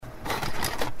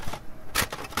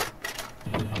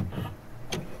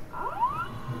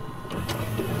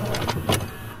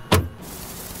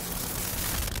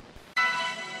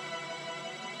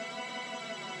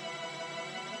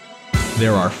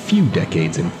There are few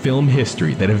decades in film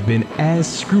history that have been as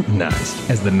scrutinized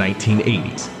as the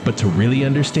 1980s. But to really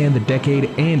understand the decade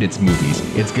and its movies,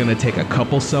 it's gonna take a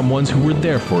couple someones who were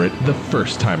there for it the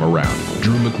first time around.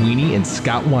 Drew McWeeny and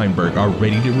Scott Weinberg are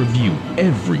ready to review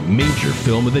every major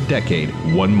film of the decade,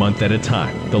 1 month at a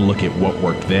time. They'll look at what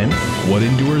worked then, what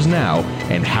endures now,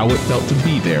 and how it felt to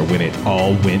be there when it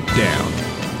all went down.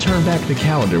 Turn back the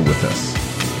calendar with us.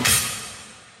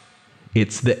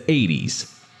 It's the 80s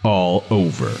all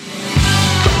over.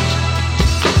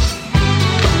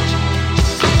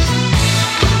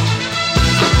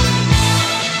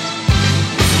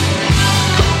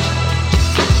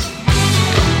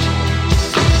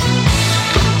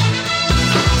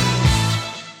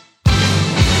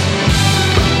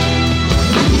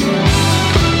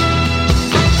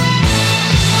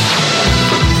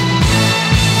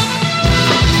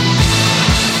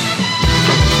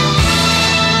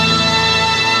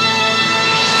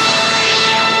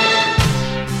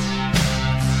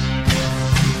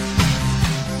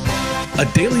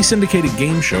 A daily syndicated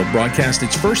game show broadcast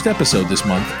its first episode this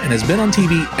month and has been on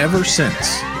TV ever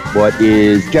since. What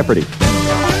is Jeopardy?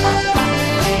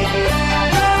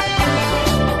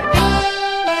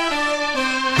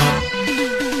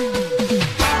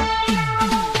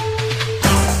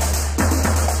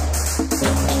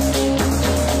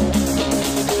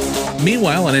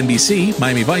 Meanwhile, on NBC,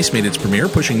 Miami Vice made its premiere,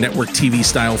 pushing network TV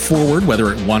style forward,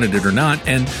 whether it wanted it or not,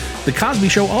 and The Cosby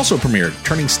Show also premiered,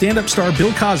 turning stand-up star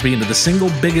Bill Cosby into the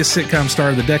single biggest sitcom star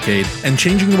of the decade and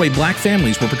changing the way black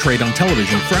families were portrayed on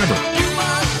television forever.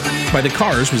 By the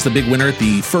Cars was the big winner at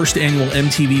the first annual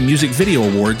MTV Music Video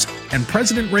Awards, and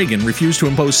President Reagan refused to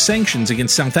impose sanctions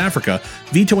against South Africa,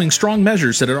 vetoing strong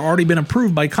measures that had already been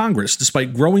approved by Congress,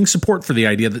 despite growing support for the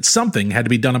idea that something had to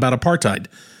be done about apartheid.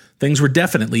 Things were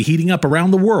definitely heating up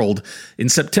around the world in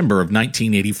September of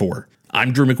 1984.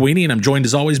 I'm Drew McWeeny, and I'm joined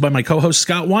as always by my co-host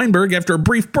Scott Weinberg after a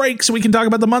brief break so we can talk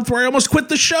about the month where I almost quit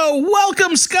the show.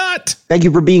 Welcome, Scott! Thank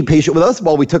you for being patient with us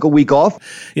while we took a week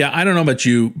off. Yeah, I don't know about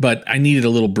you, but I needed a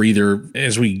little breather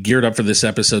as we geared up for this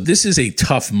episode. This is a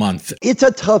tough month. It's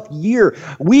a tough year.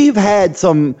 We've had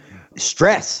some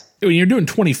stress. When you're doing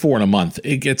 24 in a month,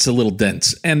 it gets a little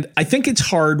dense. And I think it's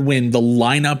hard when the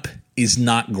lineup is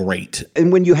not great.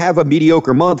 And when you have a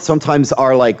mediocre month, sometimes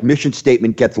our mission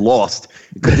statement gets lost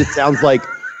because it sounds like,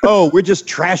 oh, we're just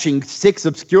trashing 6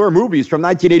 obscure movies from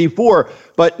 1984.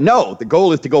 But no, the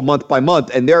goal is to go month by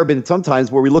month. And there have been some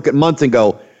times where we look at months and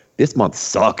go, this month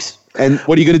sucks. And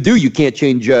what are you going to do? You can't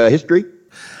change history.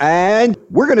 And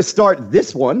we're going to start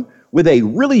this one with a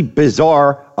really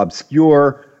bizarre,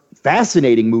 obscure,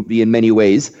 fascinating movie in many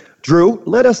ways. Drew,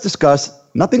 let us discuss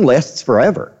Nothing Lasts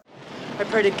Forever. I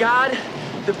pray to God,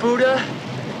 the Buddha,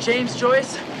 James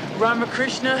Joyce,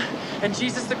 Ramakrishna, and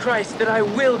Jesus the Christ that I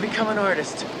will become an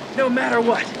artist, no matter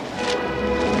what.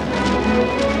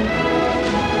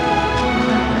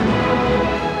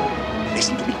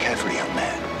 Listen to me carefully, young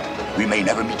man. We may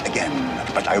never meet again,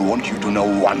 but I want you to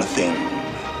know one thing.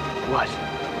 What?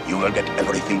 You will get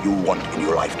everything you want in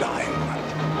your lifetime.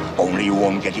 Only you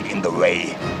won't get it in the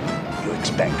way you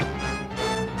expect.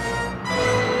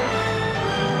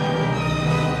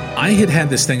 I had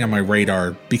this thing on my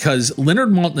radar because Leonard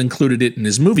Maltin included it in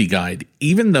his movie guide,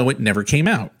 even though it never came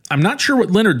out. I'm not sure what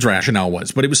Leonard's rationale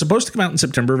was, but it was supposed to come out in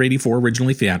September of '84,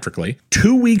 originally theatrically.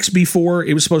 2 weeks before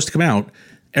it was supposed to come out,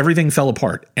 everything fell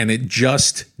apart, and it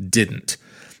just didn't.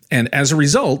 And as a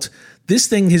result, this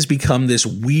thing has become this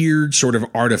weird sort of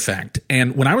artifact.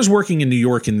 And when I was working in New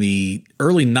York in the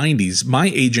early 90s,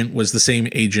 my agent was the same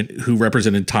agent who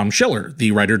represented Tom Schiller,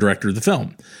 the writer-director of the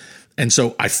film. And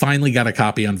so I finally got a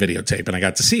copy on videotape and I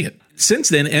got to see it. Since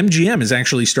then, MGM has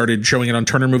actually started showing it on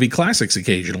Turner Movie Classics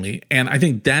occasionally. And I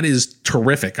think that is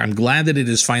terrific. I'm glad that it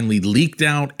is finally leaked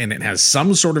out and it has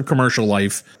some sort of commercial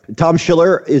life. Tom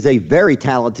Schiller is a very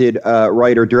talented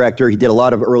writer-director. He did a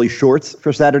lot of early shorts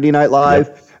for Saturday Night Live.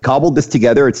 Yep. Cobbled this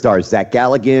together. It stars Zach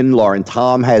Galligan, Lauren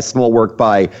Tom, has small work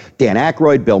by Dan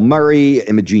Aykroyd, Bill Murray,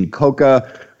 Imogene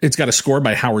Coca. It's got a score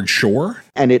by Howard Shore.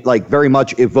 And it very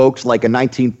much evokes a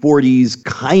 1940s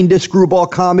kind of screwball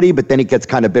comedy, but then it gets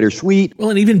kind of bittersweet. Well,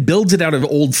 and even builds it out of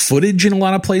old footage in a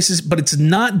lot of places, but it's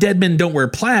not Dead Men Don't Wear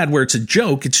Plaid where it's a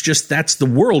joke. It's just that's the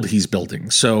world he's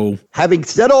building. So having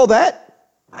said all that,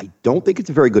 I don't think it's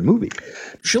a very good movie.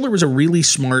 Schiller was a really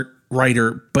smart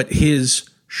writer, but his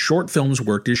short films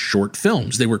worked as short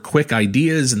films. They were quick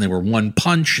ideas and they were one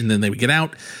punch and then they would get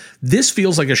out. This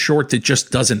feels like a short that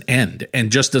just doesn't end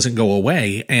and just doesn't go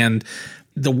away. And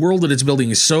the world that it's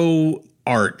building is so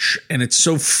arch and it's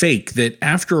so fake that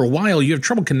after a while you have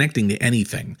trouble connecting to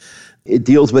anything. It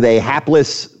deals with a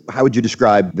hapless How would you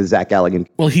describe the Zach Galligan?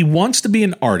 Well, he wants to be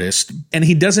an artist, and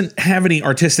he doesn't have any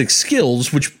artistic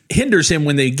skills, which hinders him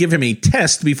when they give him a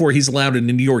test before he's allowed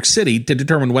into New York City to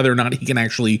determine whether or not he can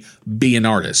actually be an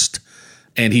artist.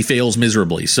 And he fails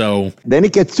miserably. So then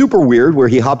it gets super weird where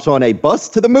he hops on a bus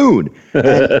to the moon.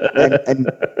 And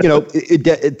you know,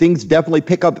 things definitely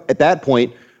pick up at that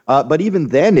point. But even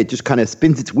then, it just kind of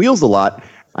spins its wheels a lot.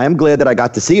 I am glad that I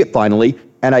got to see it finally,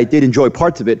 and I did enjoy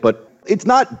parts of it. But it's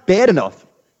not bad enough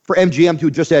for MGM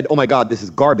to just said, oh, my God, this is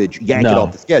garbage, yank it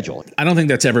off the schedule. I don't think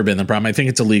that's ever been the problem. I think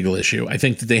it's a legal issue. I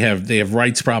think that they have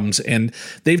rights problems, and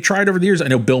they've tried over the years. I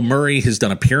know Bill Murray has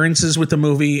done appearances with the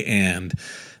movie, and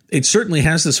it certainly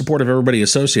has the support of everybody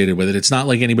associated with it. It's not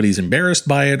like anybody's embarrassed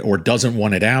by it or doesn't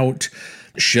want it out.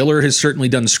 Schiller has certainly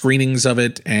done screenings of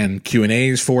it and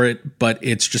Q&As for it, but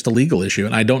it's just a legal issue,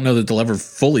 and I don't know that they'll ever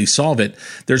fully solve it.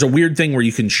 There's a weird thing where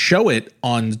you can show it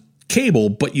on cable,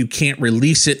 but you can't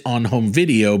release it on home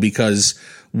video because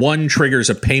one triggers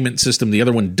a payment system, the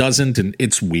other one doesn't, and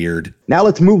it's weird. Now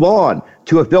let's move on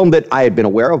to a film that I had been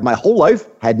aware of my whole life,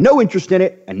 had no interest in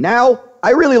it, and now I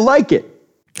really like it.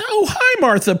 Oh, hi,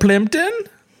 Martha Plimpton.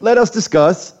 Let us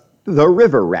discuss The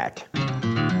River Rat.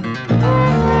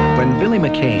 When Billy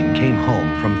McCain came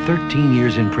home from 13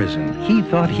 years in prison, he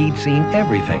thought he'd seen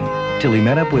everything till he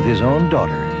met up with his own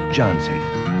daughter, Johnsy.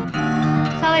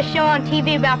 Saw this show on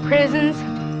TV about prisons.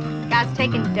 Guys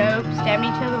taking dope, stabbing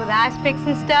each other with ice picks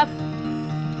and stuff.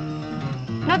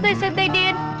 You know what they said they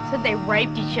did? Said they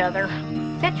raped each other.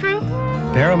 Is that true?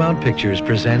 Paramount Pictures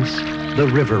presents The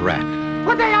River Rat.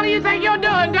 What the hell do you think you're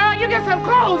doing, girl? You get some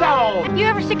clothes on. You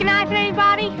ever stick a knife in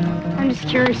anybody? I'm just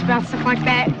curious about stuff like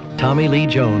that. Tommy Lee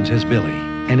Jones as Billy,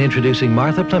 and introducing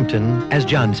Martha Plimpton as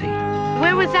Johnsy.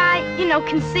 Where was I,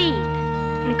 conceived?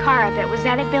 In the car, I bet. Was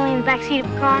that it, Billy, in the backseat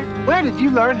of the car? Where did you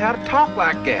learn how to talk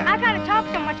like that? I gotta talk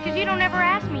so much because you don't ever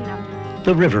ask me nothing.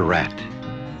 The River Rat.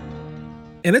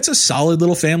 And it's a solid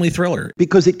little family thriller.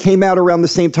 Because it came out around the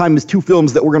same time as two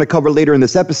films that we're going to cover later in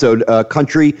this episode,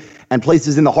 Country and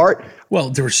Places in the Heart. Well,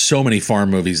 there were so many farm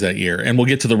movies that year, and we'll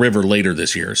get to The River later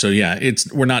this year. So yeah,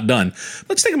 we're not done.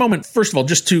 Let's take a moment, first of all,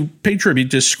 just to pay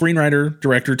tribute to screenwriter,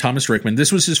 director Thomas Rickman.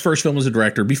 This was his first film as a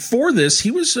director. Before this,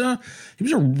 he was a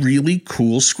really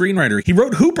cool screenwriter. He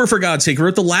wrote Hooper, for God's sake. He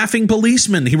wrote The Laughing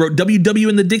Policeman. He wrote W.W.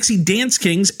 and the Dixie Dance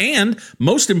Kings, and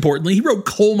most importantly, he wrote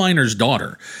Coal Miner's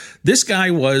Daughter. This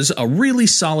guy was a really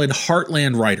solid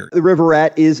heartland writer. The River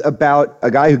Rat is about a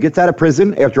guy who gets out of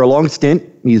prison after a long stint.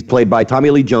 He's played by Tommy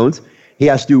Lee Jones. He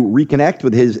has to reconnect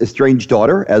with his estranged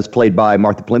daughter, as played by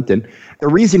Martha Plimpton. The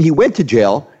reason he went to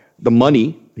jail, the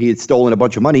money, he had stolen a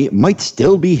bunch of money, might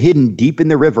still be hidden deep in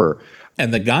the river.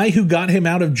 And the guy who got him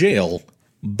out of jail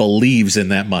believes in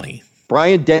that money.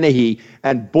 Brian Dennehy,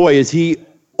 and boy, is he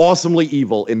awesomely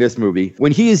evil in this movie.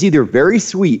 When he is either very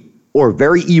sweet or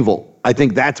very evil, I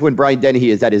think that's when Brian Dennehy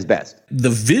is at his best.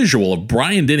 The visual of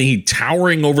Brian Dennehy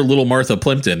towering over little Martha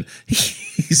Plimpton,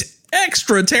 he's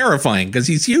extra terrifying because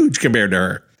he's huge compared to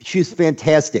her. She's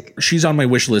fantastic. She's on my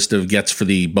wish list of gets for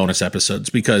the bonus episodes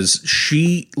because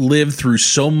she lived through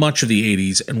so much of the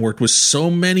 80s and worked with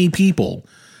so many people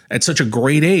at such a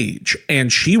great age.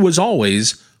 And she was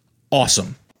always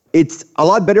awesome. It's a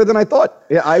lot better than I thought.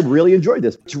 Yeah, I really enjoyed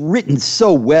this. It's written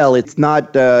so well. It's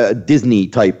not a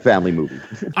Disney-type family movie.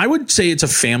 I would say it's a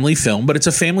family film, but it's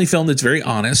a family film that's very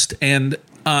honest. And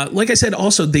like I said,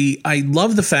 also, I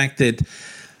love the fact that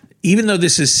even though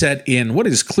this is set in what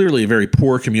is clearly a very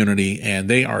poor community and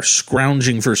they are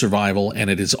scrounging for survival and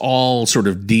it is all sort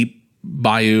of deep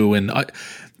bayou and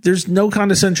there's no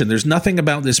condescension. There's nothing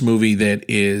about this movie that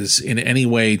is in any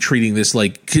way treating this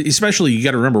like, especially you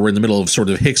got to remember we're in the middle of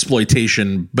sort of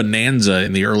Hicksploitation bonanza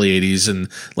in the early 80s and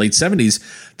late 70s.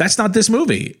 That's not this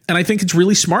movie. And I think it's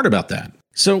really smart about that.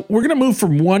 So we're going to move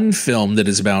from one film that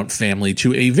is about family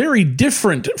to a very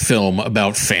different film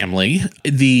about family.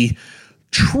 The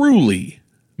truly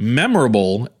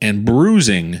memorable and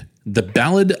bruising The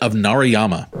Ballad of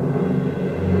Narayama.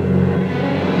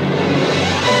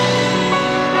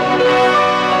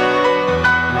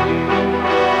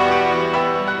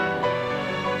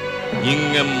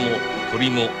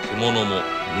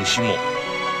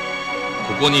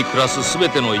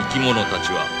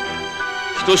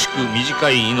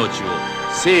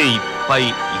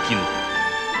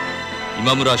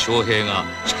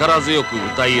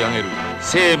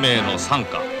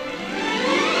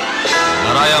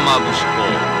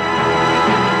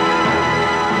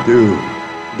 Dude,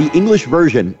 the English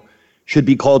version should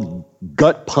be called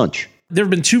Gut Punch. There have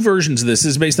been two versions of this.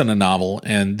 This is based on a novel,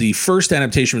 and the first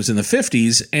adaptation was in the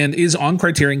 50s and is on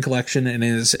Criterion Collection and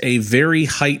is a very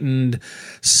heightened,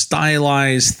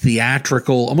 stylized,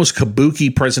 theatrical, almost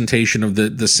kabuki presentation of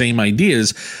the same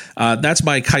ideas. That's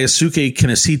by Keisuke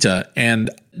Kinoshita, and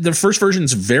the first version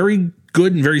is very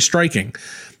good and very striking.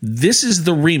 This is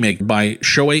the remake by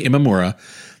Shoei Imamura.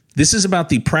 This is about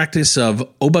the practice of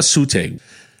obasute,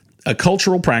 a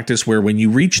cultural practice where when you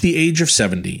reach the age of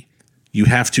 70, you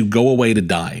have to go away to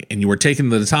die, and you are taken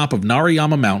to the top of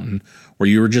Narayama Mountain, where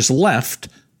you are just left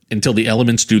until the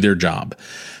elements do their job.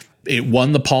 It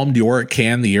won the Palme d'Or at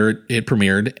Cannes the year it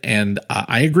premiered, and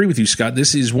I agree with you, Scott.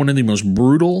 This is one of the most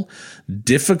brutal,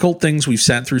 difficult things we've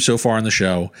sat through so far on the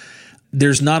show.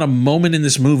 There's not a moment in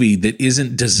this movie that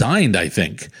isn't designed, I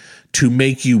think, to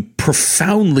make you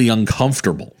profoundly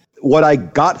uncomfortable. What I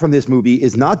got from this movie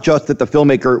is not just that the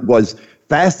filmmaker was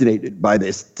fascinated by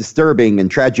this disturbing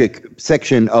and tragic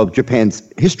section of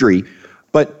Japan's history,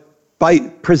 but by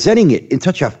presenting it in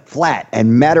such a flat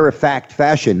and matter-of-fact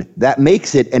fashion that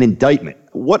makes it an indictment.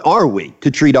 What are we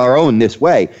to treat our own this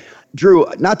way? Drew,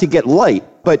 not to get light,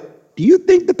 but do you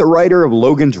think that the writer of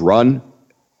Logan's Run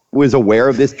was aware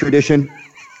of this tradition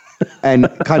and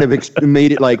kind of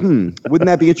made it like, wouldn't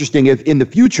that be interesting if in the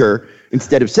future,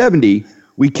 instead of 70,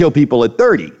 we kill people at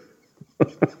 30?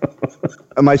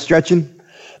 Am I stretching?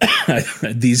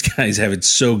 These guys have it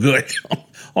so good.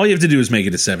 All you have to do is make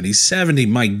it a 70. 70,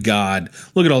 my God.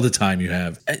 Look at all the time you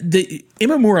have.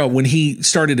 Imamura, when he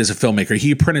started as a filmmaker, he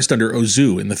apprenticed under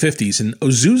Ozu in the 50s. And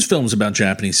Ozu's films about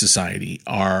Japanese society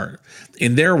are,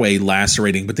 in their way,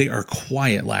 lacerating, but they are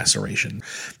quiet laceration.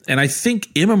 And I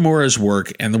think Imamura's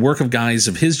work and the work of guys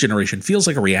of his generation feels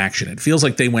like a reaction. It feels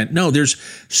like they went, no, there's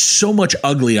so much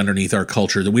ugly underneath our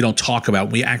culture that we don't talk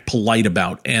about, we act polite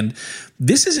about. And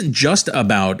this isn't just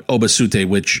about obasute,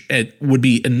 which it would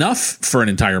be enough for an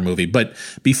entire movie. But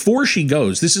before she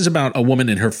goes, this is about a woman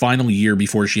in her final year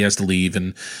before she has to leave.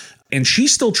 And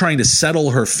she's still trying to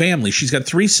settle her family. She's got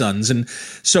 3 sons. And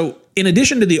so in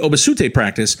addition to the obasute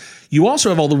practice, you also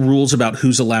have all the rules about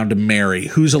who's allowed to marry,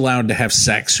 who's allowed to have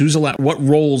sex, what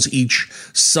roles each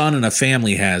son in a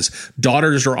family has.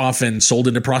 Daughters are often sold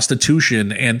into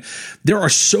prostitution. And there are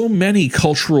so many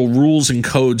cultural rules and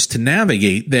codes to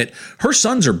navigate that her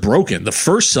sons are broken. The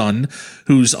first son,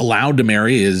 who's allowed to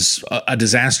marry, is a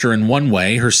disaster in one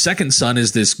way. Her second son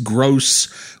is this gross,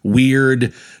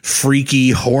 weird,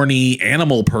 freaky, horny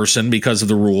animal person because of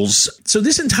the rules. So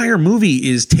this entire movie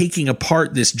is taking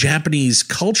apart this Japanese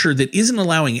culture that isn't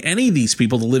allowing any of these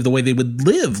people to live the way they would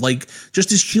live, like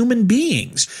just as human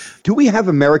beings. Do we have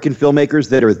American filmmakers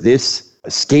that are this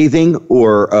scathing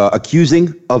or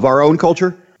accusing of our own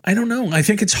culture? I don't know. I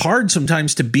think it's hard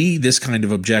sometimes to be this kind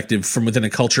of objective from within a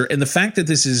culture. And the fact that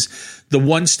this is the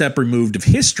one step removed of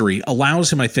history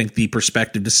allows him, I think, the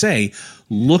perspective to say,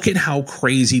 look at how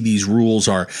crazy these rules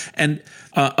are. And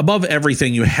above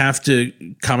everything, you have to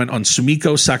comment on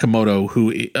Sumiko Sakamoto,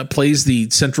 who plays the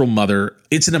central mother.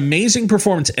 It's an amazing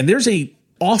performance. And there's a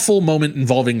awful moment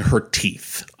involving her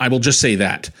teeth. I will just say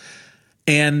that.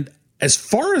 And as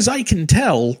far as I can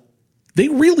tell, they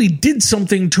really did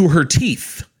something to her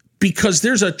teeth, because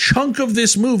there's a chunk of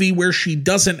this movie where she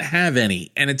doesn't have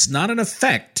any, and it's not an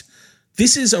effect.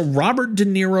 This is a Robert De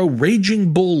Niro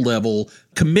Raging Bull level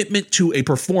commitment to a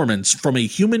performance from a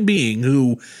human being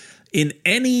who, in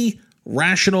any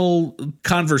rational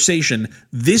conversation,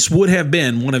 this would have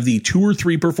been one of the 2 or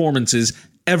 3 performances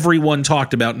everyone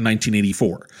talked about in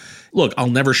 1984. Look, I'll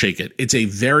never shake it. It's a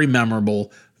very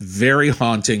memorable, very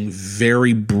haunting,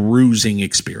 very bruising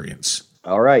experience.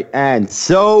 All right. And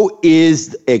so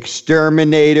is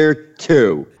Exterminator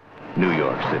 2. New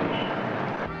York City.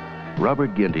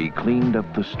 Robert Ginty cleaned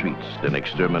up the streets in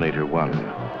Exterminator 1,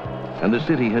 and the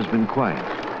city has been quiet.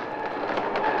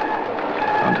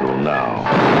 Until now.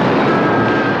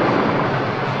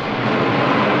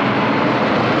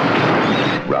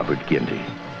 Robert Ginty.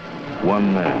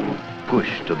 One man,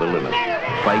 pushed to the limit,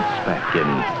 fights back in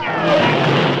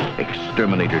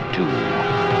Exterminator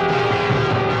 2.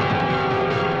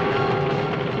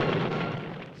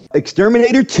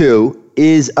 Exterminator 2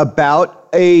 is about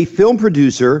a film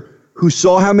producer who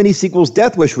saw how many sequels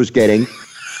Death Wish was getting.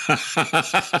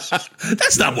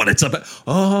 That's not what it's about.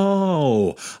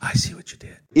 Oh, I see what you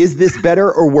did. Is this better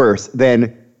or worse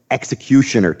than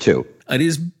Executioner 2? It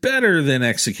is better than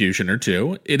Executioner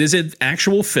 2. It is an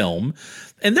actual film.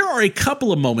 And there are a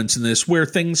couple of moments in this where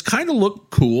things kind of look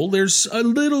cool. There's a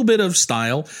little bit of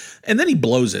style. And then he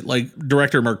blows it. Like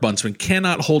director Mark Buntsman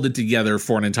cannot hold it together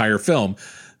for an entire film.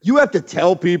 You have to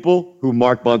tell people who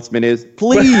Mark Buntsman is.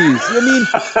 Please. I mean,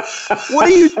 what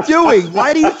are you doing?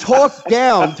 Why do you talk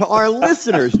down to our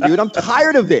listeners, dude? I'm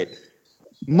tired of it.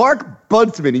 Mark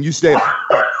Buntsman, and you say,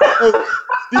 oh,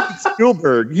 Steven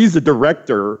Spielberg, he's a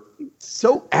director.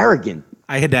 So arrogant.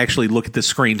 I had to actually look at the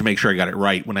screen to make sure I got it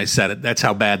right when I said it. That's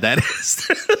how bad that is.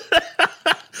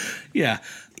 Yeah.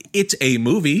 It's a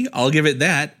movie. I'll give it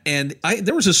that. And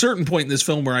there was a certain point in this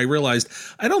film where I realized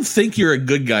I don't think you're a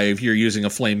good guy if you're using a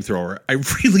flamethrower. I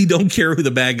really don't care who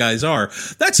the bad guys are.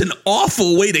 That's an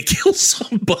awful way to kill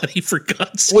somebody, for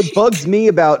God's sake. What bugs me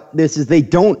about this is they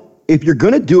don't, if you're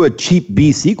going to do a cheap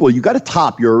B sequel, you got to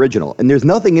top your original. And there's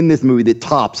nothing in this movie that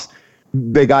tops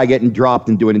the guy getting dropped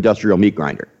into an industrial meat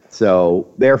grinder.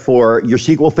 So therefore, your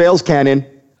sequel fails canon.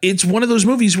 It's one of those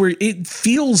movies where it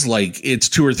feels like it's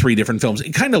 2 or 3 different films.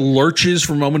 It kind of lurches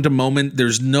from moment to moment.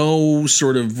 There's no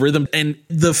sort of rhythm. And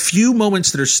the few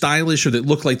moments that are stylish or that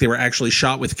look like they were actually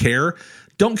shot with care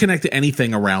don't connect to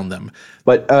anything around them.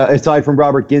 But aside from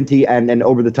Robert Ginty and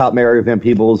over-the-top Mary Van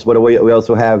Peebles, what do we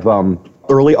also have?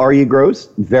 Early Arya Gross,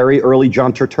 very early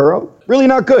John Turturro. Really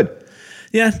not good.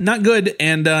 Yeah, not good.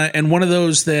 And one of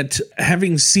those that,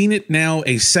 having seen it now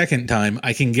a second time,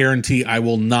 I can guarantee I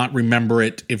will not remember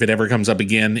it if it ever comes up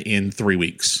again in 3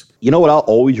 weeks. You know what I'll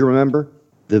always remember?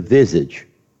 The visage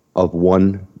of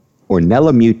one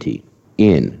Ornella Muti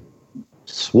in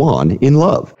Swan in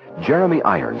Love. Jeremy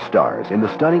Irons stars in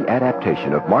the stunning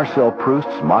adaptation of Marcel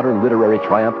Proust's modern literary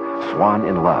triumph, Swan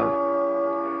in Love.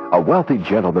 A wealthy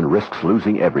gentleman risks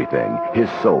losing everything, his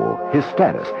soul, his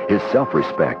status, his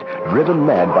self-respect, driven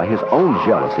mad by his own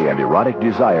jealousy and erotic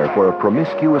desire for a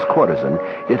promiscuous courtesan,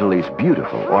 Italy's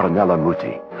beautiful Ornella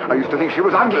Muti. I used to think she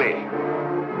was ugly.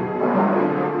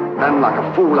 Then, like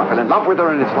a fool, I fell in love with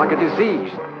her, and it's like a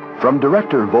disease. From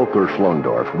director Volker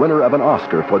Schlondorf, winner of an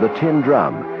Oscar for The Tin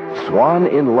Drum, Swan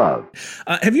in Love.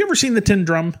 Have you ever seen The Tin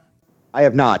Drum? I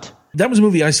have not. That was a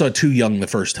movie I saw too young the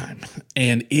first time,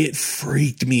 and it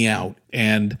freaked me out.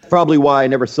 And probably why I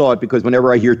never saw it, because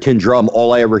whenever I hear Tin Drum,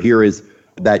 all I ever hear is,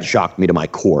 that shocked me to my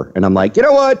core. And I'm like, you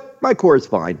know what? My core is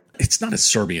fine. It's not a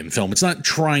Serbian film. It's not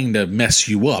trying to mess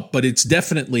you up, but it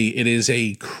is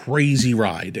a crazy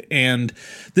ride. And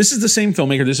this is the same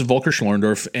filmmaker. This is Volker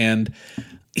Schlondorf, and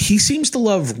he seems to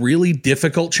love really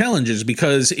difficult challenges,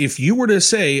 because if you were to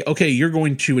say, okay, you're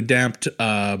going to adapt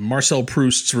Marcel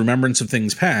Proust's Remembrance of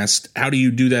Things Past, how do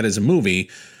you do that as a movie?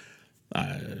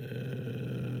 I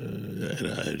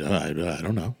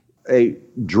don't know. A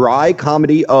dry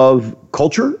comedy of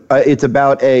culture. It's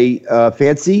about a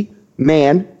fancy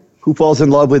man who falls in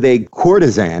love with a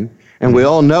courtesan. And we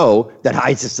all know that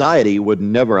high society would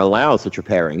never allow such a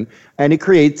pairing. And it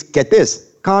creates, get this,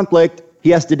 conflict. He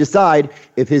has to decide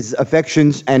if his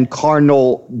affections and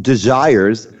carnal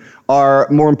desires are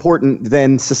more important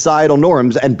than societal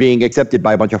norms and being accepted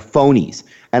by a bunch of phonies.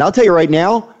 And I'll tell you right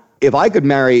now, if I could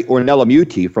marry Ornella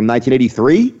Muti from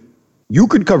 1983, you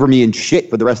could cover me in shit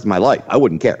for the rest of my life. I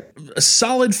wouldn't care. A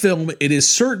solid film. It is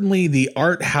certainly the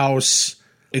art house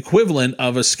equivalent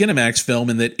of a Skinamax film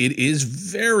in that it is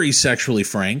very sexually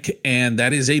frank, and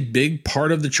that is a big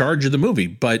part of the charge of the movie.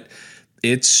 But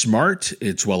it's smart,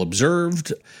 it's well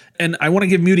observed, and I want to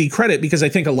give Muti credit because I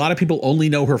think a lot of people only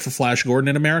know her for Flash Gordon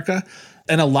in America,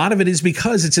 and a lot of it is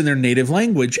because it's in their native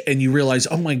language, and you realize,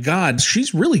 oh my God,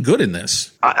 she's really good in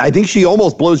this. I think she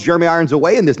almost blows Jeremy Irons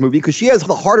away in this movie because she has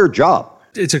the harder job.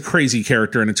 It's a crazy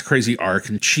character and it's a crazy arc,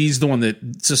 and she's the one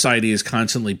that society is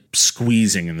constantly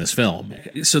squeezing in this film.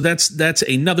 So that's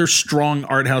another strong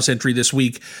art house entry this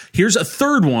week. Here's a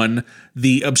third one,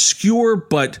 the obscure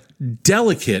but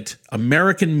delicate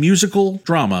American musical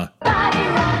drama.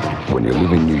 When you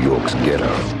live in New York's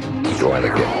ghetto, you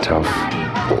either get tough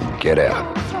or get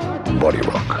out. Body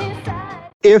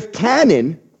Rock. If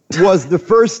Canon was the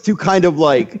first to kind of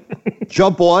like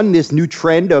jump on this new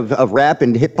trend of rap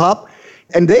and hip hop,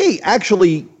 and they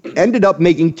actually ended up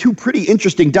making two pretty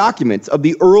interesting documents of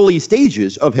the early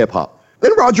stages of hip hop.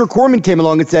 Then Roger Corman came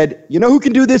along and said, you know who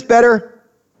can do this better?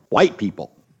 White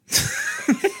people.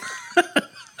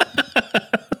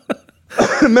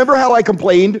 Remember how I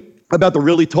complained about the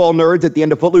really tall nerds at the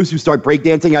end of Footloose who start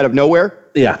breakdancing out of nowhere?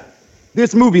 Yeah.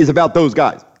 This movie is about those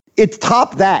guys. It's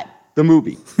top that, the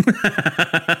movie.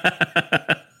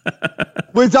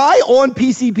 Was I on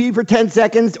PCP for 10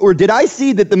 seconds, or did I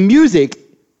see that the music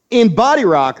in Body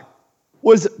Rock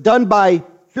was done by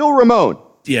Phil Ramone?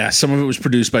 Yeah, some of it was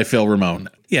produced by Phil Ramone.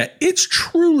 Yeah, it's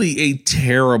truly a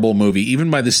terrible movie, even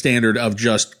by the standard of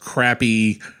just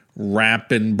crappy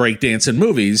rap and breakdancing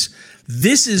movies.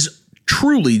 This is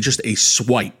truly just a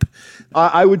swipe.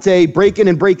 I would say Breakin'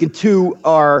 and Breakin' 2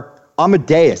 are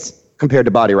Amadeus compared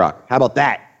to Body Rock. How about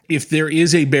that? if there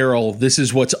is a barrel, this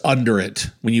is what's under it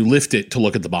when you lift it to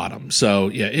look at the bottom. So,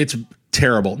 yeah, it's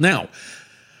terrible. Now,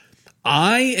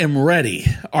 I am ready.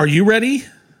 Are you ready?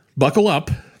 Buckle up.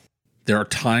 There are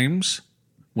times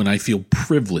when I feel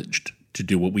privileged to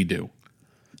do what we do.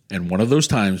 And one of those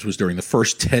times was during the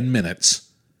first 10 minutes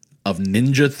of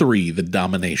Ninja 3, The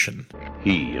Domination.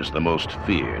 He is the most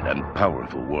feared and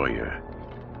powerful warrior.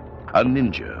 A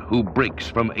ninja who breaks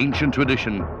from ancient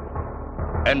tradition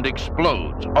and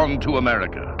explodes onto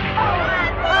America.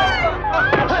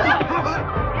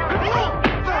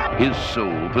 His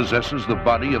soul possesses the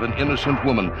body of an innocent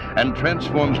woman and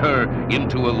transforms her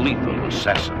into a lethal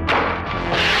assassin.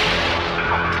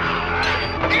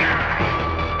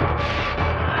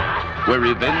 Where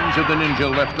Revenge of the Ninja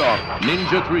left off,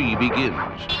 Ninja 3 begins.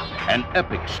 An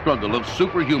epic struggle of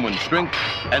superhuman strength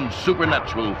and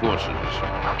supernatural forces.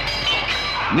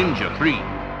 Ninja 3,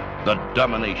 The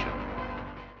Domination.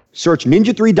 Search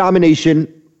Ninja 3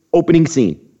 Domination opening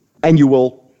scene, and you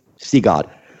will see God.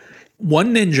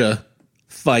 One ninja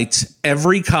fights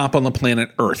every cop on the planet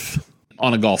Earth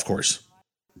on a golf course.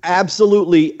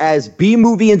 Absolutely, as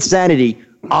B-movie insanity,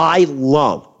 I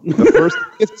love the first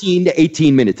 15 to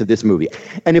 18 minutes of this movie.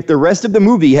 And if the rest of the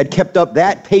movie had kept up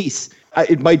that pace,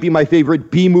 it might be my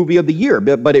favorite B-movie of the year.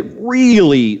 But it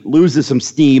really loses some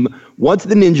steam once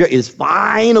the ninja is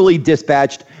finally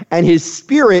dispatched and his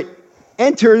spirit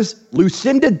enters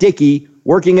Lucinda Dickey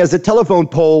working as a telephone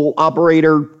pole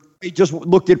operator. They just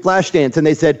looked at Flashdance and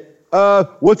they said,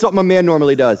 what's up my man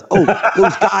normally does? Oh,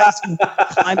 those guys who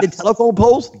climb the telephone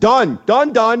poles? Done.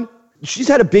 She's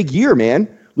had a big year,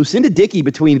 man. Lucinda Dickey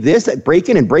between this at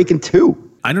Breakin' and Breakin'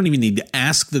 2. I don't even need to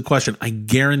ask the question. I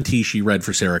guarantee she read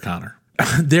for Sarah Connor.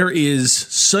 There is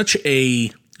such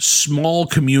a small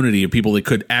community of people that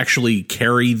could actually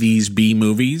carry these B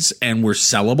movies and were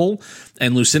sellable.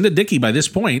 And Lucinda Dickey, by this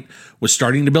point, was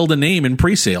starting to build a name in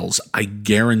pre-sales. I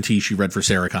guarantee she read for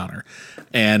Sarah Connor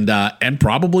and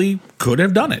probably could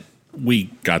have done it. We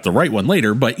got the right one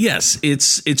later, but yes,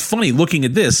 it's funny looking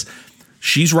at this.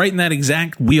 She's right in that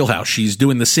exact wheelhouse. She's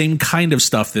doing the same kind of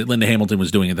stuff that Linda Hamilton was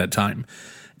doing at that time.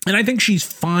 And I think she's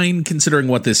fine considering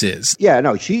what this is. Yeah,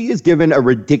 no, she is given a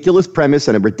ridiculous premise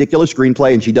and a ridiculous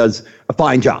screenplay, and she does a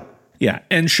fine job. Yeah,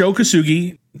 and Sho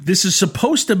Kosugi, this is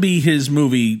supposed to be his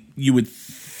movie, you would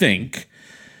think,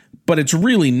 but it's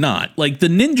really not. Like the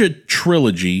Ninja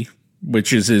Trilogy,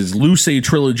 which is as loose a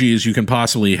trilogy as you can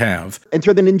possibly have.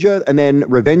 Enter the Ninja, and then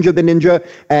Revenge of the Ninja,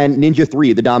 and Ninja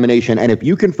 3, The Domination. And if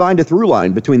you can find a through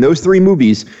line between those three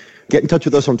movies, get in touch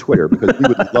with us on Twitter because we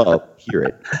would love to hear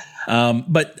it.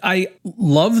 But I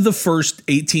love the first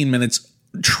 18 minutes,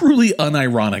 truly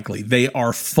unironically. They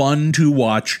are fun to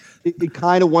watch. It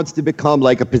kind of wants to become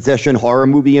like a possession horror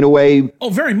movie in a way. Oh,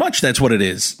 very much. That's what it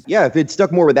is. Yeah, if it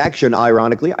stuck more with action,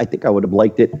 ironically, I think I would have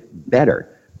liked it better.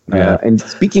 Yeah. And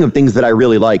speaking of things that I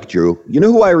really like, Drew, you know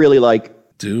who I really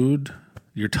like? Dude,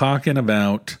 you're talking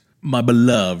about my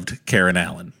beloved Karen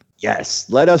Allen. Yes.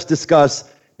 Let us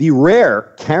discuss the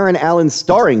rare Karen Allen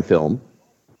starring film,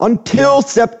 Until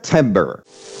September.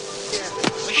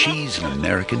 She's an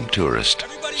American tourist,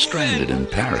 stranded in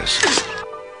Paris.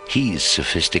 He's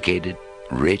sophisticated,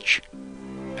 rich,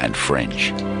 and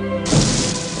French.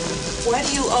 Why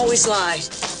do you always lie?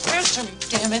 Answer me,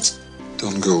 damn it.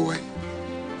 Don't go away.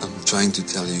 I'm trying to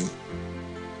tell you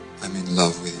I'm in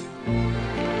love with you.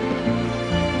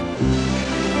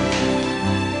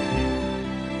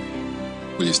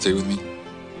 Will you stay with me?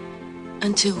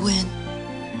 Until when?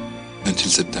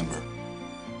 Until September.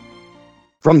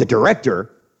 From the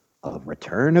director of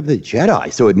Return of the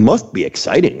Jedi. So it must be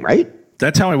exciting, right?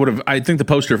 That's how I think the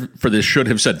poster for this should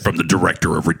have said, from the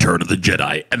director of Return of the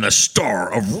Jedi and the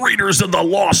star of Raiders of the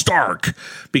Lost Ark,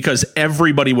 because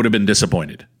everybody would have been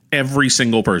disappointed. Every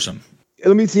single person.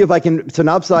 Let me see if I can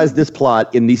synopsize this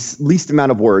plot in the least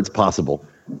amount of words possible.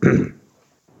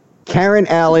 Karen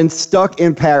Allen stuck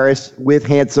in Paris with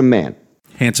handsome man.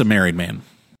 Handsome married man.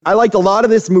 I liked a lot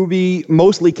of this movie,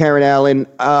 mostly Karen Allen,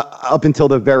 up until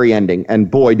the very ending. And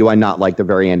boy, do I not like the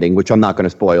very ending, which I'm not going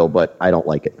to spoil, but I don't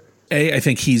like it. I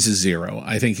think he's a zero.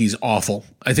 I think he's awful.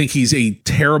 I think he's a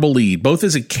terrible lead, both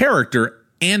as a character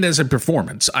and as a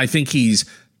performance. I think he's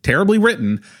terribly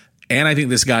written, and I think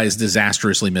this guy is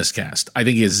disastrously miscast. I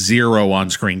think he has zero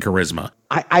on-screen charisma.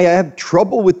 I have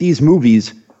trouble with these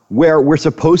movies where we're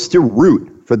supposed to root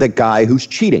for the guy who's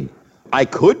cheating. I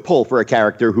could pull for a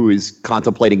character who is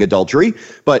contemplating adultery,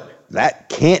 but that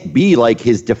can't be like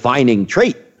his defining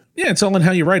trait. Yeah, it's all in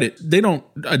how you write it. They don't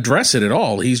address it at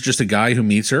all. He's just a guy who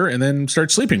meets her and then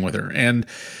starts sleeping with her. And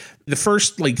the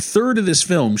first third of this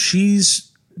film,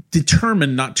 she's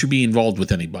determined not to be involved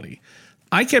with anybody.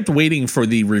 I kept waiting for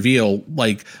the reveal.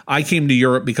 Like, I came to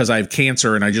Europe because I have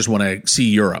cancer and I just want to see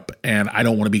Europe and I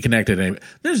don't want to be connected.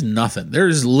 There's nothing.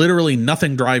 There's literally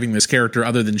nothing driving this character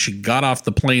other than she got off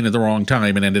the plane at the wrong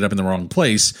time and ended up in the wrong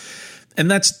place.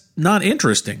 And that's not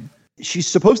interesting. She's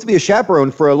supposed to be a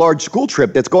chaperone for a large school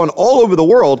trip that's gone all over the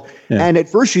world. Yeah. And at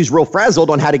first she's real frazzled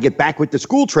on how to get back with the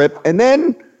school trip. And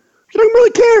then she doesn't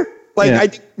really care. Like, I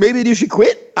think maybe she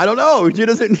quit. I don't know. She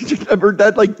doesn't,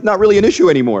 that's like not really an issue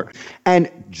anymore. And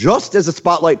just as a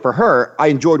spotlight for her, I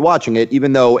enjoyed watching it,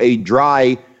 even though a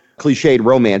dry, cliched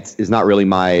romance is not really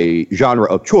my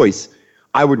genre of choice.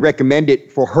 I would recommend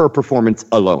it for her performance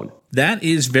alone. That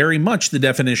is very much the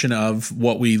definition of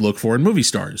what we look for in movie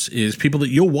stars, is people that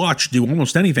you'll watch do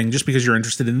almost anything just because you're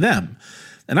interested in them.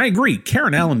 And I agree,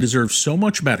 Karen Allen deserves so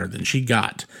much better than she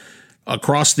got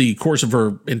across the course of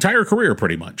her entire career,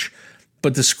 pretty much.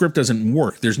 But the script doesn't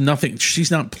work. There's nothing, she's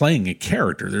not playing a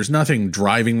character. There's nothing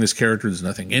driving this character. There's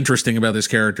nothing interesting about this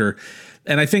character.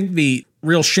 And I think the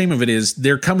real shame of it is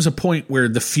there comes a point where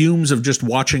the fumes of just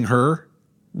watching her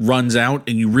runs out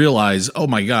and you realize, oh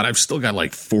my God, I've still got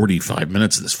like 45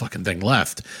 minutes of this fucking thing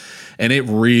left. And it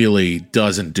really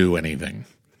doesn't do anything.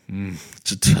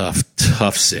 It's a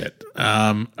tough sit.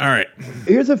 All right.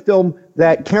 Here's a film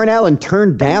that Karen Allen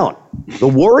turned down. The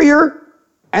Warrior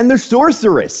and the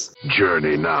Sorceress.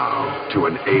 Journey now to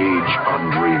an age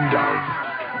undreamed of.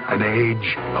 An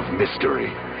age of mystery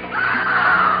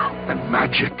and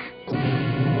magic.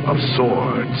 Of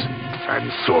swords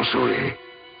and sorcery.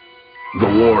 The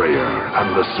Warrior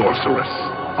and the Sorceress.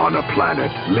 On a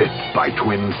planet lit by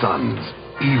twin suns.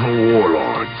 Evil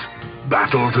warlords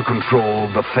battle to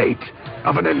control the fate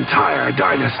of an entire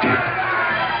dynasty.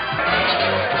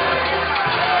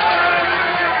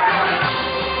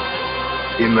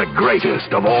 In the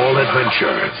greatest of all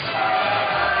adventures,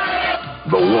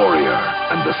 the Warrior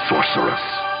and the Sorceress.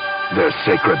 Their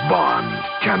sacred bond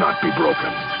cannot be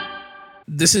broken.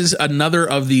 This is another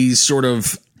of these sort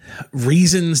of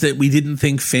reasons that we didn't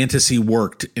think fantasy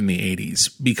worked in the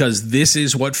 80s, because this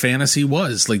is what fantasy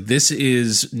was. Like, this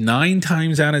is 9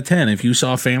 times out of 10, if you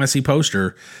saw a fantasy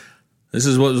poster, this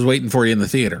is what was waiting for you in the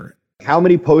theater. How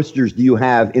many posters do you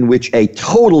have in which a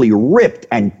totally ripped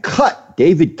and cut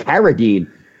David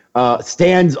Carradine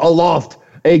stands aloft,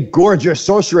 a gorgeous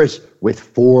sorceress with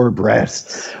 4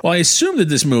 breasts? Well, I assume that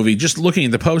this movie, just looking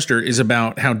at the poster, is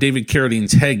about how David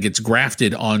Carradine's head gets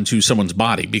grafted onto someone's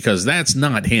body, because that's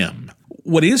not him.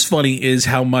 What is funny is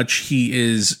how much he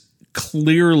is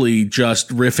clearly just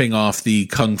riffing off the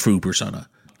Kung Fu persona.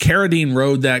 Carradine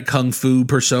rode that Kung Fu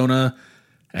persona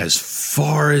as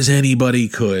far as anybody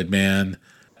could, man.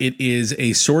 It is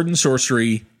a sword and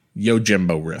sorcery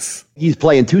Yojimbo riff. He's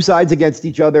playing 2 sides against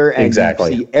each other, and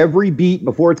exactly. You see every beat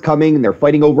before it's coming, and they're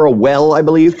fighting over a well, I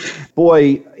believe.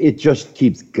 Boy, it just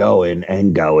keeps going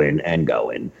and going and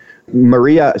going.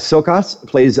 Maria Sokas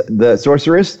plays the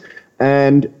sorceress,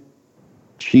 and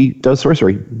she does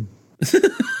sorcery.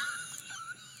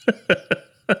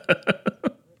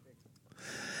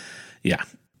 Yeah.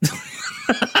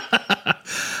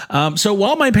 So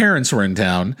while my parents were in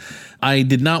town, I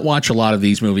did not watch a lot of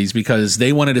these movies because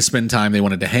they wanted to spend time, they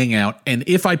wanted to hang out, and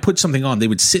if I put something on, they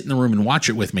would sit in the room and watch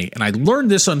it with me. And I learned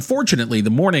this, unfortunately,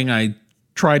 the morning I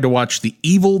tried to watch The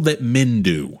Evil That Men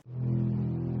Do.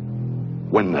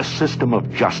 When the system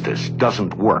of justice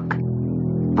doesn't work,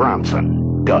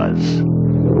 Bronson does.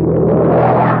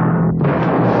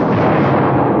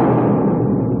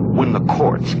 When the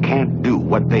courts can't do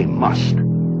what they must,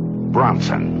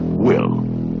 Bronson will.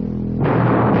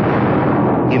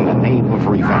 In the name of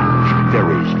revenge, there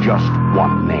is just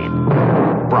one name.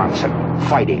 Bronson,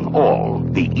 fighting all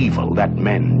the evil that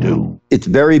men do. It's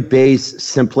very base,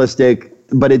 simplistic,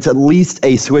 but it's at least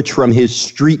a switch from his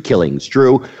street killings.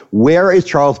 Drew, where is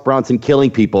Charles Bronson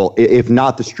killing people, if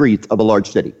not the streets of a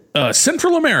large city?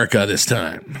 Central America this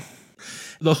time.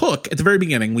 The hook, at the very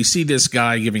beginning, we see this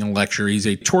guy giving a lecture. He's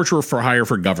a torturer for hire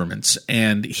for governments,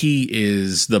 and he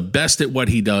is the best at what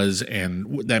he does,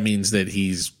 and that means that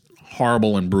he's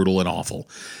horrible and brutal and awful.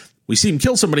 We see him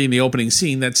kill somebody in the opening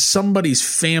scene. That somebody's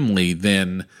family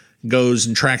then goes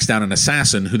and tracks down an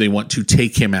assassin who they want to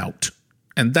take him out.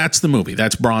 And that's the movie.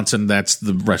 That's Bronson. That's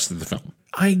the rest of the film.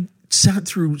 I sat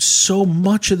through so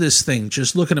much of this thing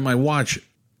just looking at my watch.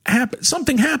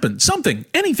 Something happened.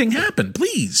 Anything happened,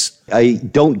 please. I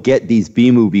don't get these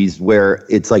B movies where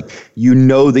it's like, you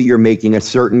know that you're making a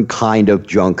certain kind of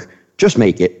junk. Just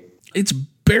make it. It's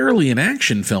barely an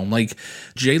action film. Like,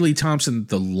 J. Lee Thompson,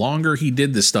 the longer he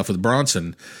did this stuff with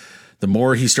Bronson, the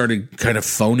more he started kind of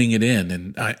phoning it in.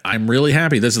 And I'm really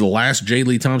happy this is the last J.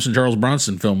 Lee Thompson, Charles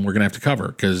Bronson film we're going to have to cover,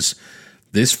 because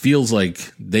This feels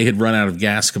like they had run out of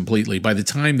gas completely. By the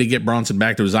time they get Bronson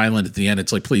back to his island at the end,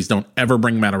 it's like, please don't ever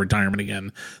bring him out of retirement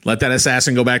again. Let that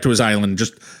assassin go back to his island.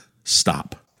 Just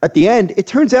stop. At the end, it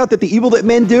turns out that the evil that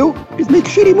men do is make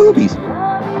shitty movies.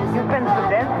 You've been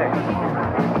seducing.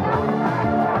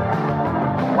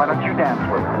 Why don't you dance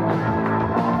with her?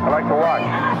 I like to watch.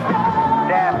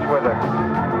 Dance with her.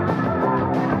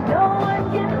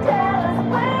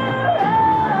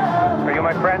 Are you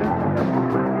my friend?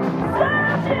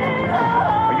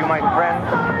 Are you my friend?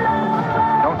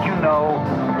 Don't you know?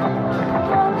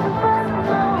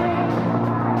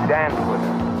 Dance with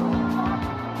her.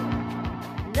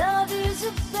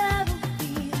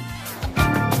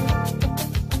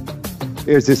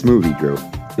 There's this movie, Drew.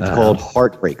 It's called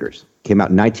Heartbreakers. Came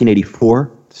out in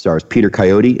 1984. Stars Peter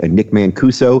Coyote and Nick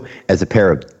Mancuso as a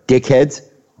pair of dickheads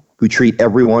who treat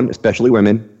everyone, especially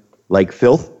women, like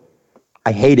filth.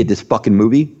 I hated this fucking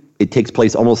movie. It takes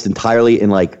place almost entirely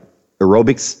in like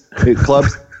aerobics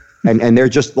clubs. And they're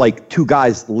just like two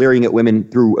guys leering at women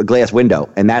through a glass window.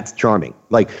 And that's charming.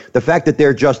 Like the fact that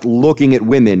they're just looking at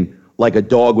women like a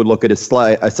dog would look at a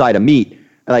side of meat.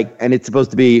 Like, and it's supposed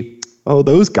to be, oh,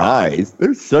 those guys,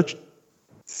 they're such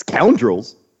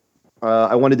scoundrels.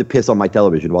 I wanted to piss on my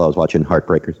television while I was watching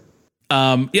Heartbreakers.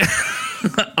 Yeah.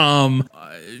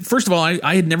 First of all,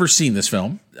 I had never seen this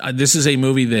film. This is a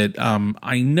movie that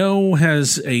I know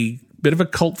has a bit of a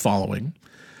cult following.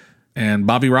 And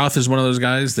Bobby Roth is one of those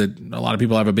guys that a lot of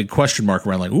people have a big question mark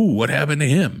around, like, ooh, what happened to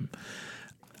him?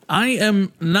 I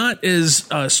am not as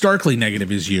starkly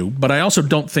negative as you, but I also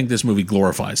don't think this movie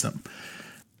glorifies them.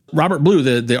 Robert Blue,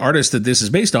 the artist that this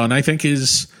is based on, I think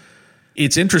it's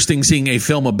interesting seeing a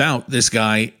film about this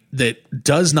guy that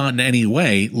does not in any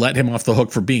way let him off the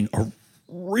hook for being a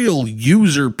real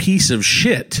user piece of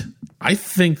shit. I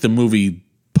think the movie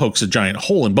pokes a giant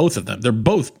hole in both of them. They're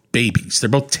both babies. They're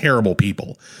both terrible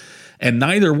people. And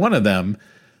neither one of them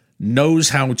knows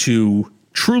how to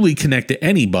truly connect to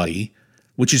anybody,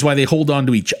 which is why they hold on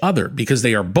to each other, because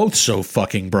they are both so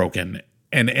fucking broken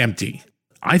and empty.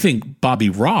 I think Bobby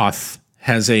Roth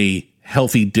has a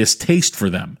healthy distaste for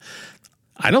them.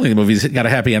 I don't think the movie's got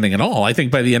a happy ending at all. I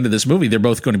think by the end of this movie, they're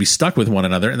both going to be stuck with one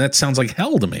another, and that sounds like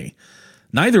hell to me.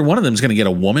 Neither one of them is going to get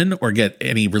a woman or get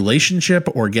any relationship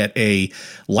or get a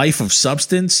life of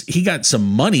substance. He got some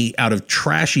money out of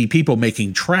trashy people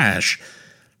making trash,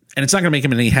 and it's not going to make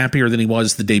him any happier than he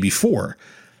was the day before.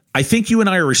 I think you and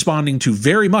I are responding to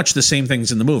very much the same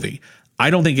things in the movie. I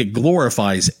don't think it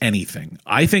glorifies anything.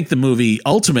 I think the movie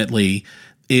ultimately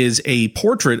is a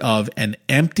portrait of an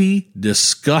empty,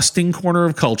 disgusting corner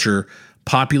of culture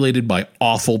populated by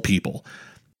awful people.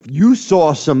 You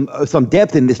saw some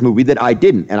depth in this movie that I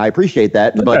didn't, and I appreciate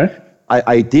that. Okay. But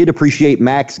I did appreciate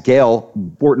Max Gale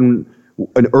Borton,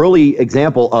 an early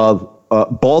example of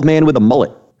a bald man with a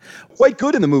mullet. Quite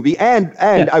good in the movie, and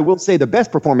I will say the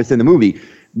best performance in the movie,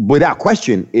 without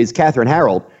question, is Catherine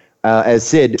Harold as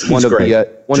Sid, one of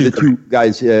the two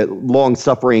guys'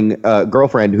 long-suffering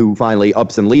girlfriend who finally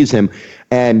ups and leaves him.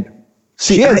 And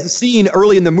she has a scene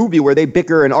early in the movie where they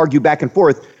bicker and argue back and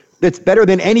forth that's better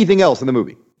than anything else in the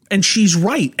movie. And she's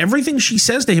right. Everything she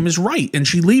says to him is right. And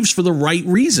she leaves for the right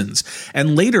reasons.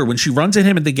 And later, when she runs at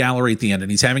him at the gallery at the end and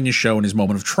he's having his show in his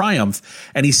moment of triumph,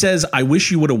 and he says, I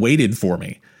wish you would have waited for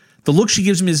me. The look she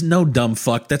gives him is, no, dumb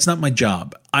fuck. That's not my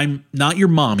job. I'm not your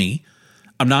mommy.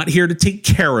 I'm not here to take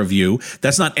care of you.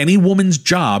 That's not any woman's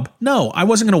job. No, I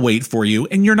wasn't going to wait for you.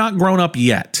 And you're not grown up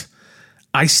yet.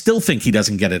 I still think he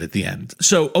doesn't get it at the end.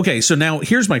 So, okay, so now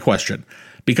here's my question.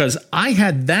 Because I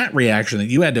had that reaction that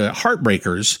you had to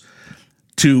Heartbreakers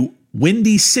to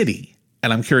Windy City.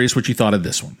 And I'm curious what you thought of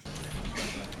this one.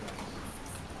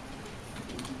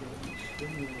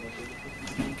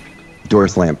 Door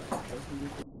slam.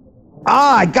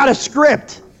 I got a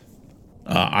script.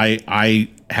 I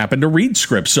happen to read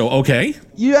scripts, so okay.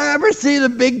 You ever see The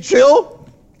Big Chill?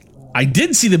 I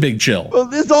did see The Big Chill. Well,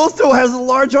 this also has a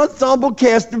large ensemble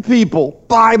cast of people.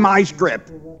 Buy my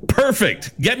script.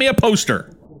 Perfect. Get me a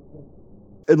poster.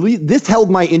 At least this held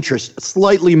my interest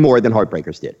slightly more than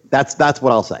Heartbreakers did. That's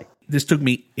what I'll say. This took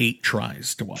me 8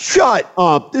 tries to watch. Shut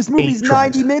up. This movie's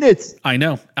 90 minutes. I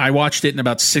know. I watched it in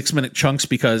about 6-minute chunks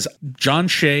because John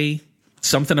Shea,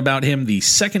 something about him, the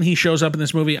second he shows up in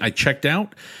this movie, I checked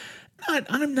out.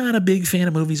 I'm not a big fan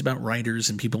of movies about writers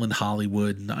and people in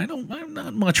Hollywood. I'm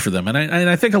not much for them. And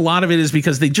I think a lot of it is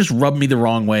because they just rub me the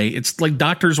wrong way. It's like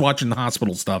doctors watching the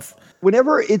hospital stuff.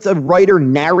 Whenever it's a writer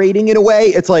narrating in a way,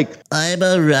 it's like, I'm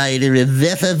a writer and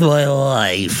this is my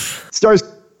life. Stars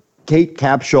Kate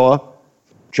Capshaw,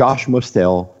 Josh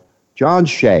Mostel, John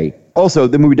Shea. Also,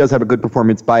 the movie does have a good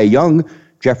performance by a young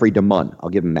Jeffrey DeMunn. I'll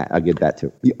give him that. I'll give that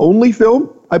too. The only film,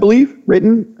 I believe,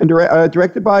 written and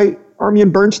directed by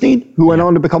Armin Bernstein, who went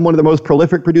on to become one of the most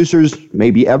prolific producers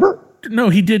maybe ever. No,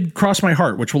 he did Cross My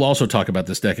Heart, which we'll also talk about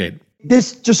this decade.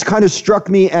 This just kind of struck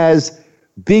me as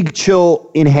Big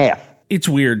Chill in half. It's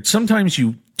weird. Sometimes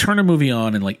you turn a movie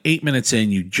on and like 8 minutes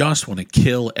in, you just want to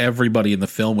kill everybody in the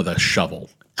film with a shovel.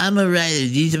 I'm a writer.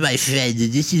 These are my friends,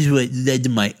 and this is what led to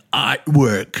my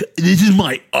artwork. This is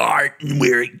my art and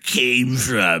where it came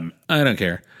from. I don't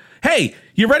care. Hey,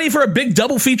 you ready for a big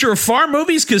double feature of farm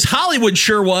movies? Because Hollywood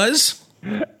sure was.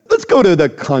 Let's go to the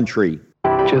country.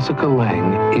 Jessica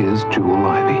Lange is Jewel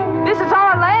Ivy. This is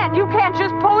our land. You can't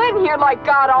just pull in here like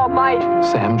God Almighty.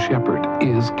 Sam Shepard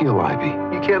is Gil Ivy.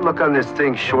 You can't look on this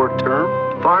thing short term.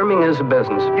 Farming is a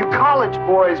business. You college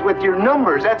boys with your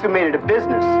numbers, that's who made it a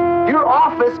business. Your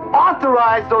office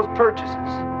authorized those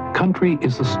purchases. Country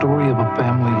is the story of a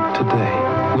family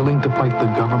today, willing to fight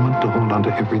the government to hold on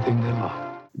to everything they love.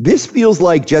 This feels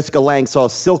like Jessica Lange saw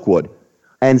Silkwood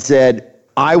and said,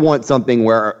 I want something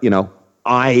where,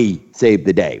 I save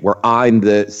the day, where I'm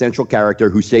the central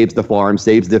character who saves the farm,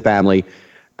 saves the family.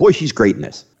 Boy, she's great in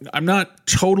this. I'm not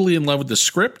totally in love with the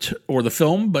script or the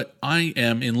film, but I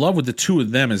am in love with the two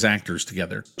of them as actors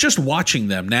together. Just watching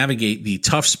them navigate the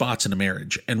tough spots in a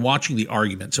marriage and watching the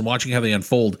arguments and watching how they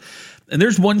unfold. And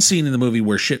there's one scene in the movie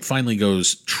where shit finally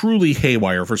goes truly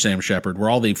haywire for Sam Shepard, where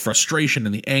all the frustration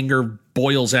and the anger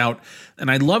boils out. And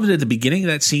I loved it at the beginning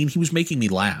of that scene. He was making me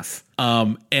laugh.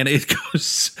 And it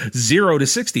goes 0 to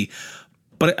 60.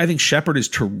 But I think Shepard is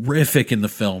terrific in the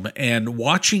film, and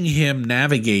watching him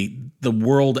navigate the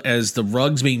world as the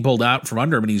rug's being pulled out from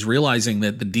under him, and he's realizing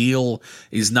that the deal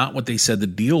is not what they said the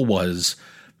deal was,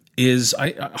 is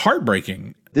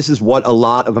heartbreaking. This is what a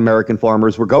lot of American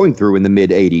farmers were going through in the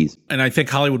mid-'80s. And I think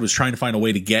Hollywood was trying to find a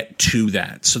way to get to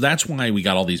that. So that's why we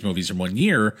got all these movies in one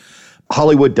year.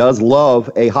 Hollywood does love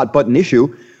a hot-button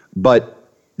issue, but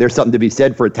there's something to be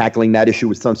said for tackling that issue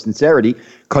with some sincerity.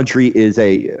 Country is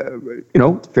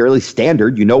fairly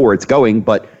standard. You know where it's going,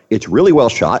 but it's really well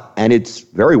shot and it's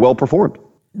very well performed.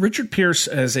 Richard Pierce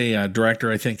as a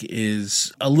director, I think,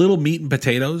 is a little meat and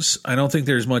potatoes. I don't think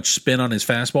there's much spin on his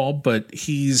fastball, but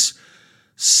he's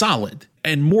solid.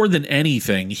 And more than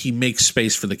anything, he makes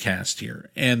space for the cast here.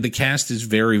 And the cast is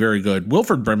very, very good.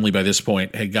 Wilford Brimley, by this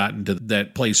point, had gotten to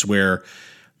that place where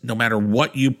no matter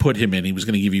what you put him in, he was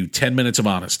going to give you 10 minutes of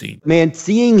honesty. Man,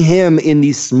 seeing him in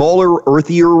these smaller,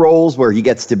 earthier roles where he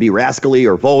gets to be rascally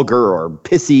or vulgar or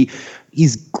pissy,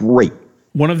 he's great.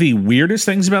 One of the weirdest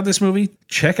things about this movie,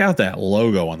 check out that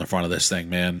logo on the front of this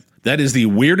thing, man. That is the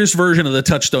weirdest version of the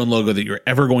Touchstone logo that you're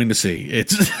ever going to see.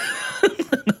 It's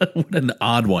what an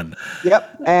odd one.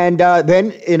 Yep. And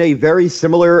then in a very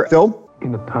similar film.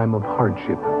 In a time of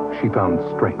hardship, she found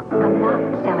strength. I'm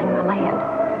not selling my land.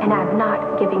 And I'm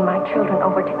not giving my children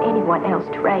over to anyone else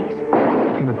to raise.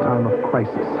 In a time of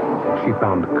crisis, she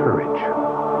found courage.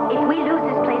 If we lose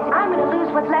this place, I'm going to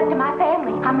lose what's left of my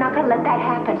family. I'm not going to let that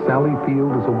happen. Sally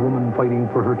Field is a woman fighting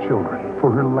for her children, for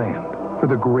her land, for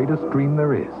the greatest dream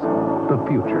there is, the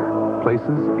future.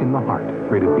 Places in the Heart,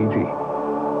 rated PG.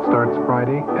 Starts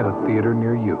Friday at a theater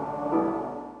near you.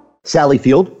 Sally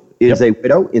Field is a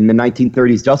widow in the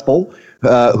 1930s Dust Bowl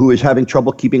who is having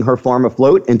trouble keeping her farm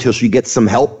afloat until she gets some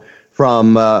help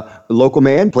from a local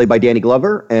man, played by Danny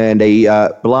Glover, and a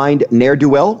blind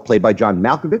ne'er-do-well, played by John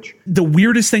Malkovich. The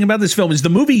weirdest thing about this film is the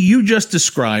movie you just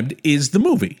described is the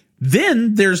movie.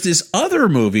 Then there's this other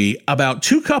movie about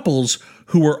two couples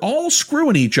who are all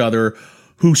screwing each other,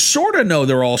 who sort of know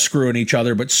they're all screwing each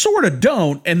other, but sort of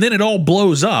don't, and then it all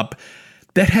blows up.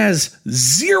 That has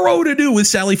zero to do with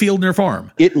Sally Field and her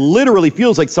farm. It literally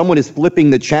feels like someone is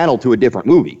flipping the channel to a different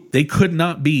movie. They could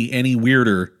not be any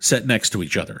weirder set next to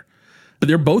each other. But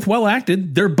they're both well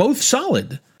acted. They're both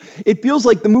solid. It feels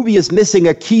like the movie is missing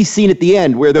a key scene at the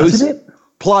end where those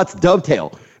plots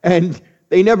dovetail, and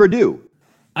they never do.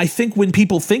 I think when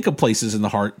people think of Places in the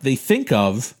Heart, they think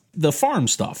of the farm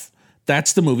stuff.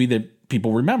 That's the movie that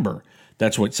people remember.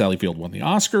 That's what Sally Field won the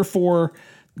Oscar for.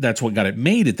 That's what got it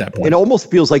made at that point. It almost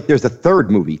feels like there's a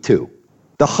third movie, too.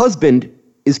 The husband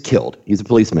is killed. He's a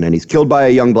policeman, and he's killed by a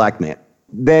young black man.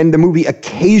 Then the movie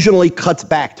occasionally cuts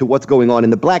back to what's going on in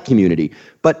the black community,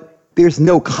 but there's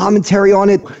no commentary on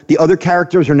it. The other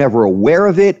characters are never aware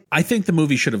of it. I think the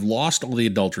movie should have lost all the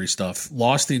adultery stuff,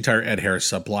 lost the entire Ed Harris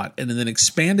subplot, and then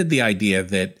expanded the idea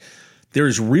that there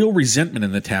is real resentment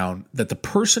in the town that the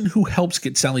person who helps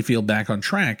get Sally Field back on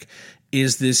track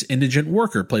is this indigent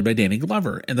worker played by Danny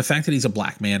Glover. And the fact that he's a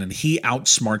black man and he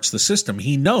outsmarts the system.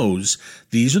 He knows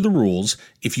these are the rules.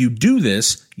 If you do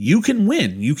this, you can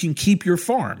win. You can keep your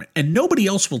farm. And nobody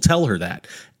else will tell her that.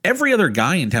 Every other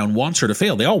guy in town wants her to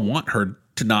fail. They all want her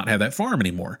to not have that farm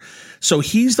anymore. So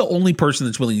he's the only person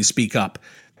that's willing to speak up.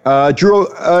 Drew,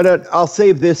 I'll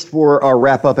save this for our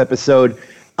wrap-up episode.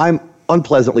 I'm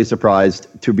unpleasantly surprised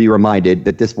to be reminded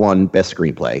that this won Best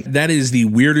Screenplay. That is the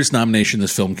weirdest nomination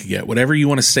this film could get. Whatever you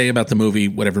want to say about the movie,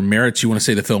 whatever merits you want to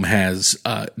say the film has,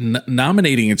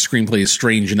 nominating its screenplay is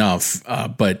strange enough,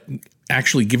 but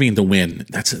actually giving it the win,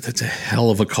 that's a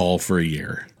hell of a call for a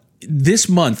year. This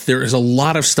month, there is a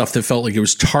lot of stuff that felt like it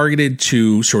was targeted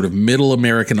to sort of middle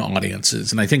American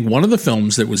audiences. And I think one of the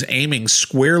films that was aiming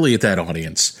squarely at that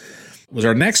audience was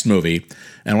our next movie.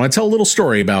 And I want to tell a little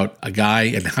story about a guy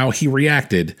and how he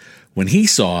reacted when he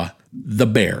saw The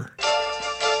Bear.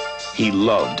 He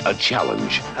loved a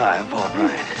challenge. Hi, I'm Paul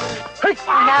Bryant.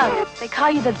 No, they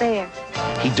call you the Bear.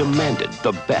 He demanded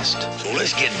the best. So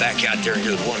let's get back out there and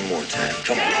do it one more time.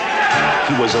 Come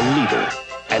on. He was a leader,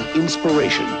 an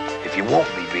inspiration. If you won't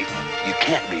be beaten, you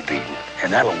can't be beaten.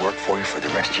 And that'll work for you for the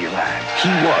rest of your life. He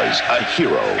was a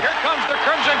hero. Here comes the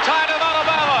Crimson Tide of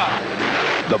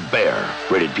Alabama. The Bear,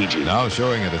 rated PG. Now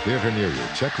showing at a theater near you.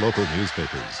 Check local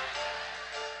newspapers.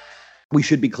 We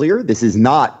should be clear, this is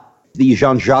not the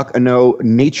Jean-Jacques Annaud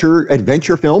nature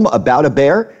adventure film about a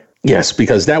bear. Yes,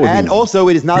 because that would and be... also,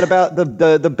 it is not about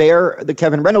the bear, the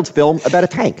Kevin Reynolds film about a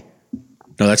tank.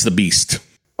 No, that's The Beast.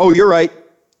 Oh, you're right.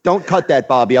 Don't cut that,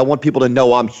 Bobby. I want people to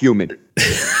know I'm human.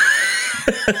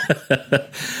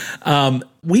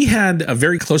 We had a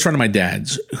very close friend of my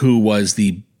dad's who was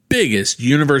the biggest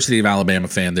University of Alabama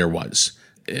fan there was.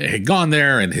 Had gone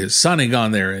there, and his son had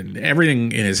gone there, and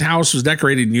everything in his house was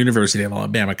decorated in University of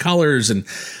Alabama colors, and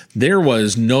there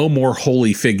was no more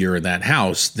holy figure in that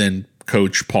house than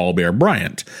Coach Paul Bear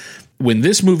Bryant. When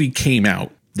this movie came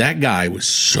out, that guy was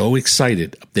so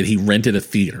excited that he rented a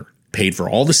theater, paid for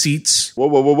all the seats.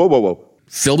 Whoa.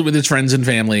 Filled it with his friends and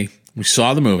family. We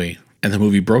saw the movie, and the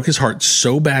movie broke his heart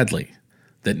so badly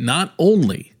that not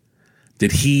only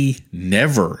did he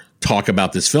never talk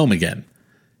about this film again,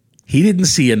 he didn't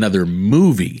see another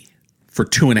movie for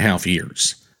 2.5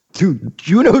 years. Dude,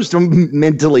 you know some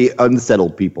mentally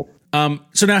unsettled people.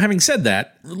 So now, having said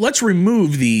that, let's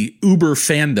remove the uber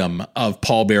fandom of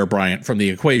Paul Bear Bryant from the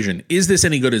equation. Is this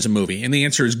any good as a movie? And the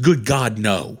answer is, good God,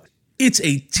 no. It's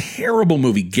a terrible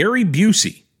movie. Gary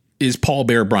Busey is Paul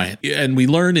Bear Bryant. And we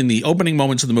learn in the opening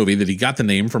moments of the movie that he got the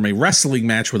name from a wrestling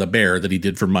match with a bear that he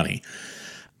did for money.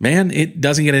 Man, it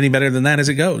doesn't get any better than that as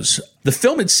it goes. The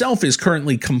film itself is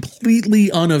currently completely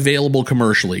unavailable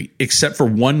commercially, except for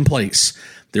one place.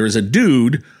 There is a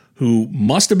dude who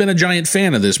must have been a giant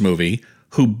fan of this movie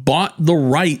who bought the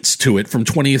rights to it from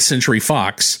 20th Century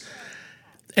Fox.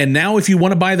 And now if you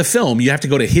want to buy the film, you have to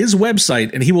go to his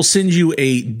website and he will send you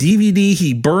a DVD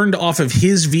he burned off of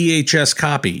his VHS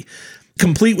copy,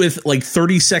 complete with like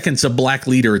 30 seconds of Black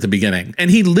Leader at the beginning.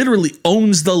 And he literally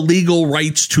owns the legal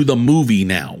rights to the movie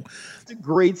now. It's a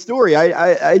great story.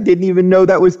 I didn't even know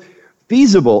that was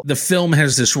feasible. The film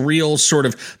has this real sort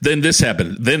of then this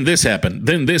happened, then this happened,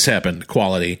 then this happened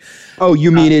quality. Oh,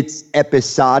 you mean it's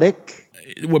episodic?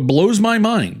 What blows my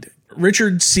mind,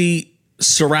 Richard C.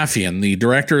 Sarafian, the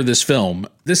director of this film,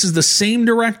 this is the same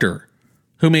director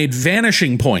who made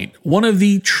Vanishing Point, one of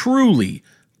the truly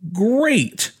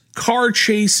great car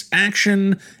chase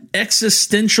action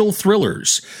existential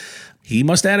thrillers. He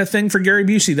must add a thing for Gary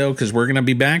Busey, though, because we're going to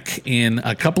be back in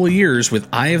a couple of years with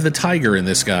Eye of the Tiger in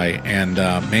this guy. And,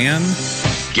 man...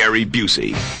 Gary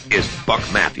Busey is Buck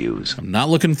Matthews. I'm not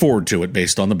looking forward to it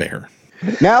based on The Bear.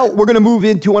 Now we're going to move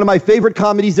into one of my favorite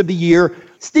comedies of the year,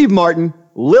 Steve Martin,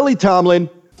 Lily Tomlin.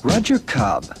 Roger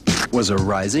Cobb was a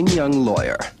rising young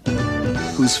lawyer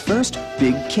whose first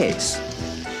big case...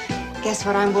 Guess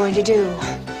what I'm going to do?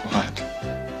 What?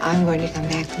 I'm going to come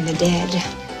back from the dead.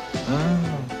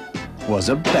 Was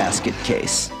a basket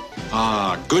case.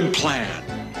 Good plan.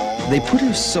 They put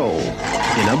her soul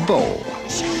in a bowl.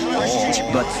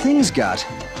 But things got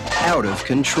out of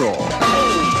control.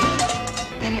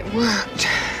 And it worked.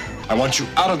 I want you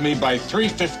out of me by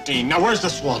 3:15. Now where's the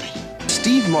Swami?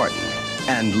 Steve Martin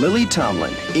and Lily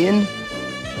Tomlin in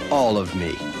All of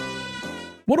Me.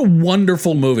 What a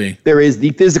wonderful movie. There is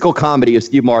the physical comedy of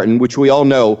Steve Martin, which we all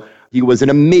know. He was an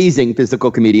amazing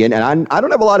physical comedian, and I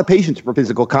don't have a lot of patience for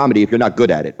physical comedy if you're not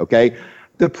good at it, okay?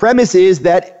 The premise is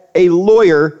that a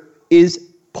lawyer is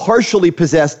partially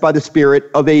possessed by the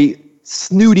spirit of a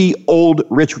snooty, old,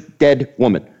 rich, dead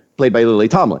woman, played by Lily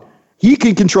Tomlin. He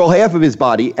can control half of his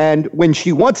body, and when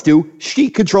she wants to, she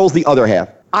controls the other half.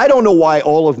 I don't know why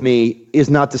All of Me is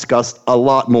not discussed a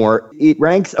lot more. It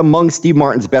ranks among Steve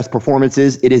Martin's best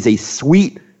performances. It is a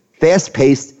sweet,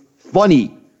 fast-paced,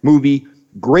 funny movie.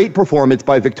 Great performance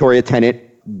by Victoria Tennant.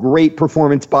 Great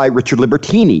performance by Richard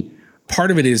Libertini.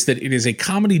 Part of it is that it is a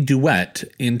comedy duet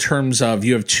in terms of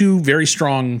you have two very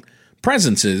strong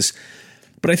presences,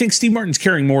 but I think Steve Martin's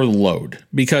carrying more of the load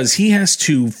because he has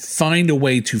to find a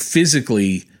way to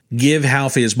physically give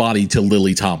half his body to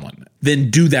Lily Tomlin, then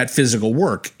do that physical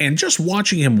work. And just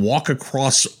watching him walk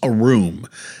across a room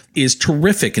is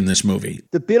terrific in this movie.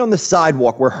 The bit on the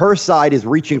sidewalk where her side is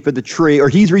reaching for the tree, or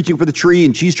he's reaching for the tree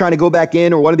and she's trying to go back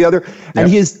in, or one or the other, and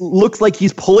he looks like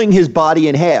he's pulling his body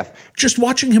in half. Just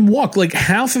watching him walk, like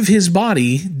half of his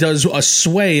body does a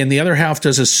sway and the other half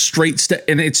does a straight step,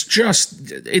 and it's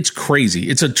crazy.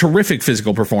 It's a terrific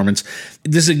physical performance.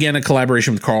 This is, again, a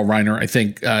collaboration with Carl Reiner. I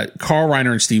think Carl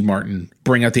Reiner and Steve Martin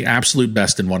bring out the absolute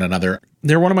best in one another.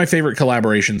 They're one of my favorite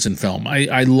collaborations in film.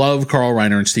 I love Carl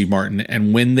Reiner and Steve Martin,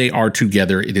 and when they are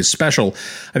together, it is special.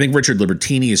 I think Richard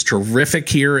Libertini is terrific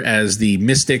here as the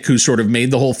mystic who sort of made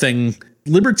the whole thing.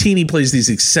 Libertini plays these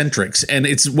eccentrics, and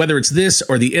it's whether it's this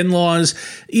or the in-laws,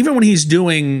 even when he's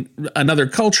doing Another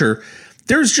Culture,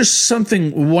 there's just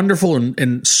something wonderful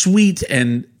and sweet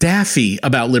and daffy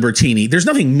about Libertini. There's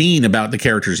nothing mean about the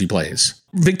characters he plays.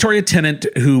 Victoria Tennant,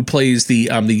 who plays the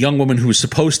young woman who was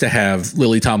supposed to have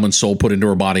Lily Tomlin's soul put into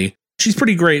her body, she's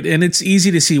pretty great, and it's easy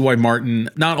to see why Martin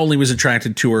not only was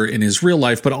attracted to her in his real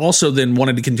life, but also then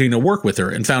wanted to continue to work with her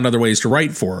and found other ways to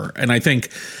write for her. And I think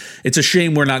it's a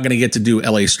shame we're not going to get to do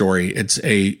LA Story. It's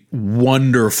a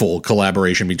wonderful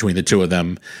collaboration between the two of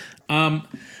them.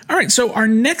 All right, so our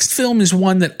next film is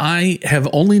one that I have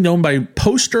only known by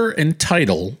poster and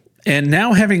title, and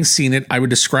now having seen it, I would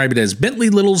describe it as Bentley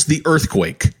Little's The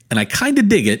Earthquake, and I kind of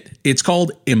dig it. It's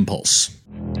called Impulse.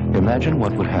 Imagine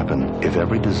what would happen if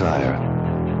every desire,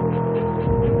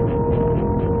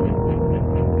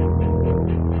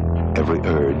 every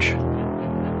urge,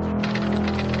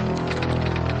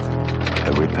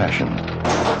 every passion,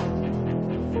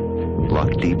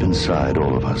 locked deep inside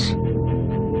all of us,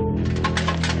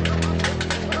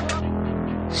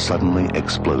 suddenly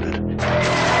exploded.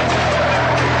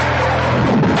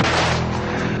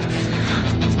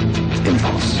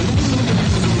 Impulse.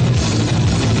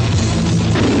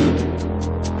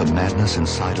 The madness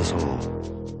inside us all.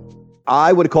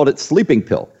 I would have called it Sleeping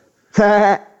Pill.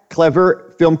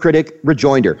 Clever film critic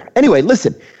rejoinder. Anyway,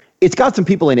 listen, it's got some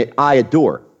people in it I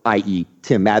adore, i.e.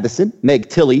 Tim Matheson, Meg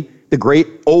Tilly, the great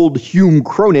old Hume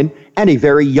Cronin, and a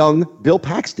very young Bill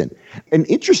Paxton. An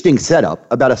interesting setup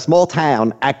about a small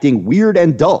town acting weird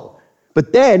and dull.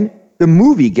 But then the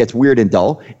movie gets weird and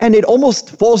dull, and it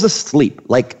almost falls asleep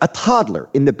like a toddler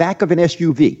in the back of an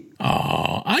SUV.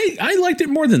 Oh, I liked it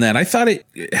more than that. I thought it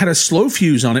had a slow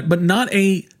fuse on it, but not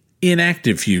a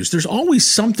inactive fuse. There's always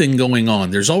something going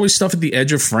on. There's always stuff at the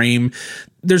edge of frame.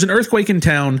 There's an earthquake in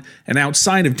town, and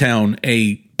outside of town,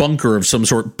 a bunker of some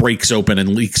sort breaks open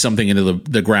and leaks something into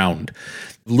the ground.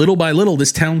 Little by little,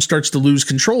 this town starts to lose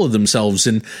control of themselves.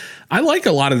 And I like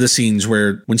a lot of the scenes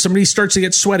where when somebody starts to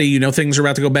get sweaty, you know things are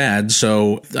about to go bad.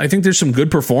 So I think there's some good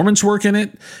performance work in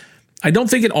it. I don't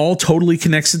think it all totally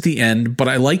connects at the end, but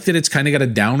I like that it's kind of got a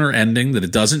downer ending, that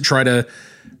it doesn't try to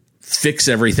fix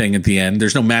everything at the end.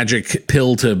 There's no magic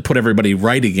pill to put everybody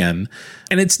right again.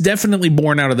 And it's definitely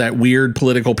born out of that weird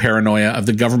political paranoia of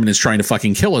the government is trying to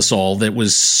fucking kill us all that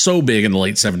was so big in the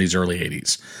late 70s, early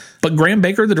 80s. But Graham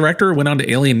Baker, the director, went on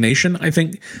to Alien Nation, I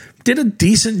think, did a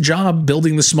decent job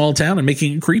building the small town and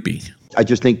making it creepy. I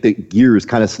just think the gears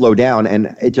kind of slow down,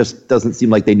 and it just doesn't seem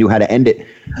like they knew how to end it.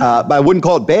 But I wouldn't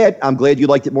call it bad. I'm glad you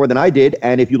liked it more than I did.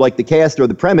 And if you like the cast or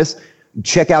the premise,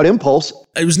 check out Impulse.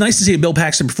 It was nice to see a Bill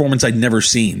Paxton performance I'd never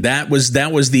seen. That was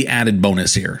the added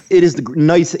bonus here. It is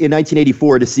nice in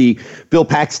 1984 to see Bill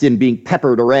Paxton being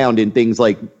peppered around in things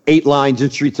like 8 lines in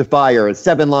Streets of Fire and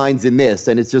 7 lines in this,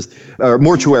 and it's just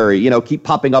Mortuary, keep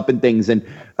popping up in things and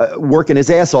working his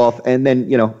ass off, and then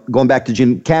going back to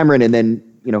Jim Cameron, and then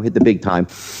hit the big time.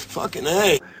 Fucking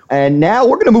A. And now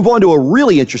we're going to move on to a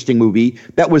really interesting movie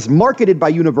that was marketed by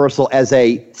Universal as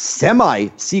a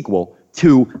semi-sequel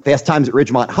to Fast Times at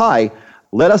Ridgemont High.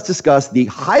 Let us discuss the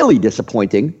highly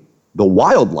disappointing The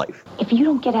Wildlife. If you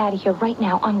don't get out of here right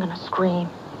now, I'm going to scream.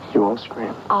 You won't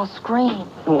scream. I'll scream.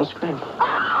 You won't scream.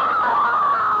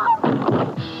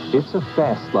 It's a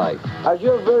fast life. Are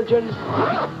you a virgin?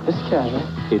 It's casual.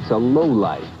 It's a low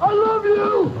life. I love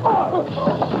you!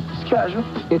 It's casual.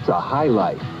 It's a high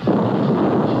life.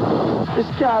 It's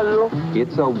casual.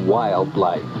 It's a wild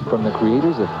life. From the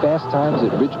creators of Fast Times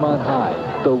at Ridgemont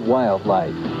High, The Wild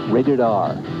Life. Rated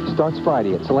R. Starts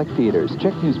Friday at select theaters.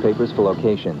 Check newspapers for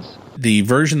locations. The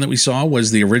version that we saw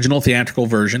was the original theatrical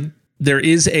version. There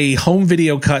is a home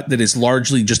video cut that is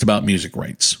largely just about music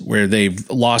rights, where they've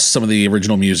lost some of the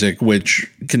original music, which,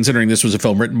 considering this was a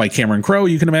film written by Cameron Crowe,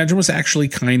 you can imagine was actually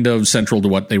kind of central to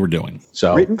what they were doing.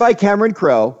 So, written by Cameron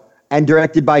Crowe and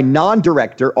directed by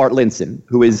non-director Art Linson,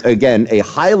 who is, again, a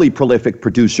highly prolific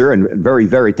producer and very,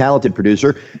 very talented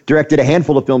producer, directed a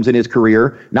handful of films in his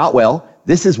career. Not well.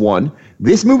 This is one.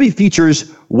 This movie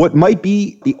features what might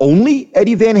be the only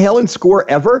Eddie Van Halen score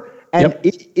ever, and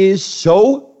it is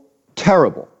so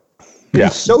terrible.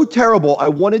 It's so terrible, I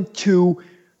wanted to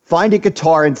find a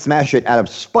guitar and smash it out of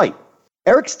spite.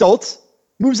 Eric Stoltz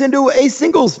moves into a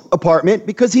singles apartment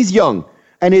because he's young,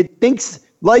 and it thinks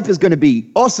life is going to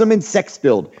be awesome and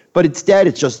sex-filled, but instead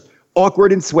it's just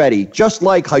awkward and sweaty, just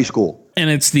like high school. And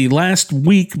it's the last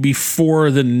week before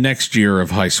the next year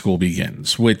of high school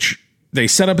begins, which they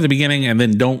set up at the beginning and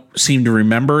then don't seem to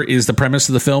remember is the premise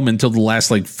of the film until the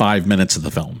last 5 minutes of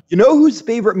the film. You know whose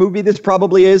favorite movie this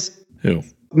probably is? Who?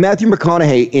 Matthew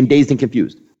McConaughey in Dazed and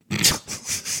Confused.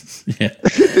 Yeah.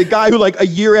 The guy who a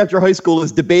year after high school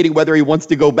is debating whether he wants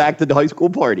to go back to the high school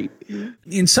party.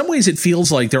 In some ways, it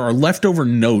feels like there are leftover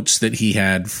notes that he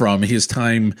had from his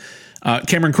time.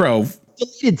 Cameron Crowe.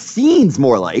 Deleted scenes,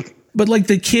 more like. But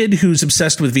the kid who's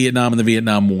obsessed with Vietnam and the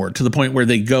Vietnam War, to the point where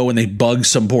they go and they bug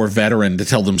some poor veteran to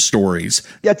tell them stories.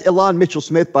 That's Elan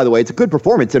Mitchell-Smith, by the way. It's a good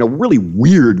performance and a really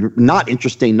weird, not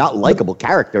interesting, not likable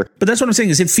character. But that's what I'm saying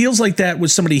is it feels like that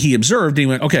was somebody he observed and he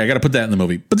went, okay, I got to put that in the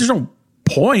movie. But there's no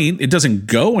point. It doesn't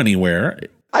go anywhere.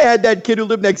 I had that kid who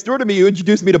lived next door to me who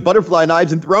introduced me to butterfly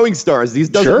knives and throwing stars. These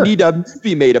doesn't need a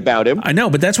movie made about him. I know,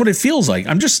 but that's what it feels like.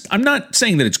 I'm not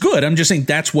saying that it's good. I'm just saying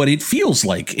that's what it feels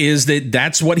like, is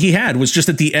that's what he had, was just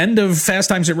at the end of Fast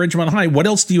Times at Ridgemont High. What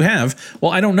else do you have?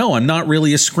 Well, I don't know. I'm not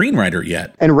really a screenwriter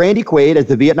yet. And Randy Quaid as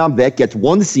the Vietnam vet gets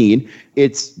one scene.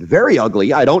 It's very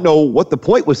ugly. I don't know what the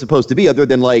point was supposed to be other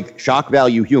than shock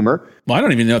value humor. Well, I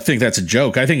don't even think that's a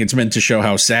joke. I think it's meant to show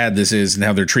how sad this is and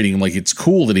how they're treating him like it's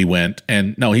cool that he went.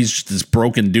 And no, he's just this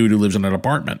broken dude who lives in an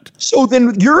apartment. So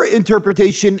then your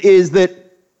interpretation is that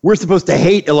we're supposed to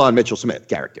hate Elan Mitchell-Smith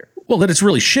character. Well, that it's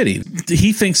really shitty.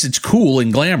 He thinks it's cool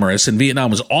and glamorous and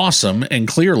Vietnam was awesome. And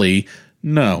clearly,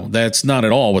 no, that's not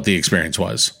at all what the experience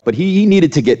was. But he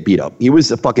needed to get beat up. He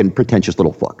was a fucking pretentious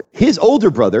little fuck. His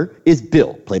older brother is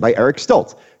Bill, played by Eric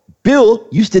Stoltz. Bill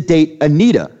used to date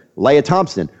Anita, Leah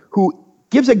Thompson, who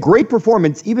gives a great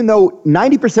performance, even though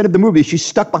 90% of the movie she's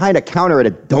stuck behind a counter at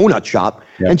a donut shop.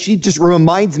 And she just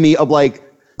reminds me of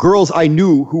girls I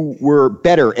knew who were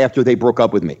better after they broke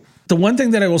up with me. The one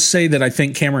thing that I will say that I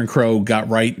think Cameron Crowe got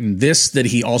right in this, that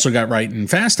he also got right in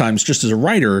Fast Times, just as a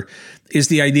writer, is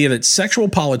the idea that sexual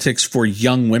politics for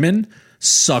young women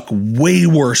suck way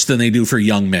worse than they do for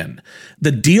young men.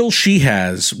 The deal she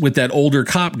has with that older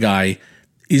cop guy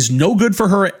is no good for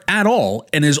her at all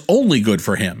and is only good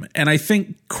for him. And I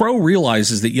think Crowe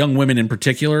realizes that young women in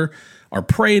particular are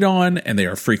preyed on and they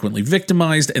are frequently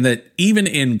victimized, and that even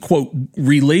in, quote,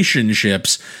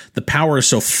 relationships, the power is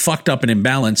so fucked up and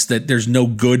imbalanced that there's no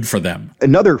good for them.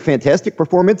 Another fantastic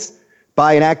performance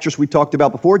by an actress we talked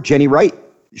about before, Jenny Wright.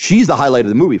 She's the highlight of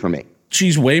the movie for me.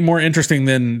 She's way more interesting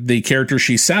than the character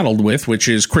she's saddled with, which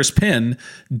is Chris Penn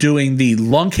doing the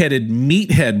lunkheaded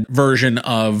meathead version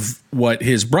of what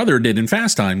his brother did in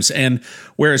Fast Times. And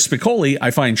whereas Spicoli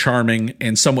I find charming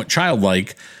and somewhat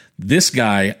childlike, this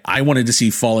guy I wanted to see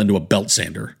fall into a belt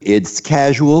sander. It's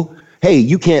casual. Hey,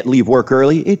 you can't leave work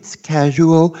early. It's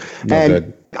casual.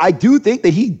 And I do think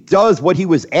that he does what he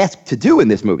was asked to do in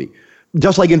this movie.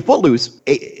 Just like in Footloose,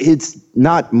 it's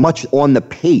not much on the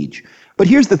page. But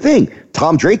here's the thing.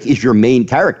 Tom Drake is your main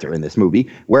character in this movie,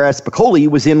 whereas Spicoli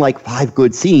was in 5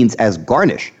 good scenes as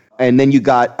Garnish. And then you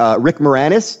got Rick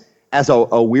Moranis as a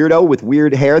weirdo with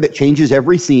weird hair that changes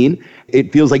every scene.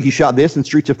 It feels like he shot this and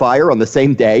Streets of Fire on the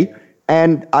same day.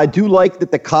 And I do like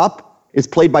that the cop is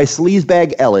played by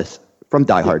Sleazebag Ellis from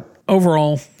Die Hard.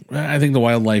 Overall, I think The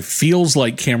Wildlife feels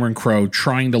like Cameron Crowe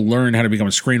trying to learn how to become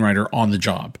a screenwriter on the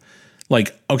job.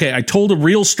 Okay, I told a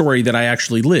real story that I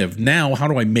actually lived. Now, how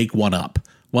do I make one up?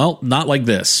 Well, not like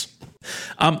this.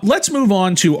 Let's move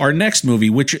on to our next movie,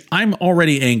 which I'm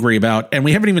already angry about, and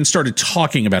we haven't even started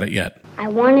talking about it yet. I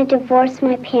want to divorce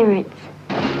my parents.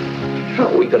 How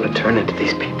are we going to turn into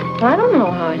these people? I don't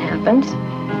know how it happens.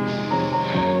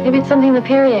 Maybe it's something in the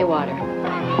Perrier water.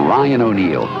 Ryan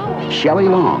O'Neal, Shelley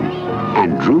Long,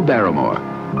 and Drew Barrymore.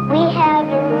 We have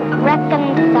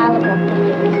reconcilable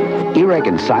differences.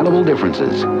 Irreconcilable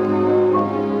differences.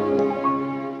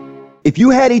 If you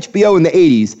had HBO in the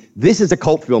 80s, this is a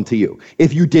cult film to you.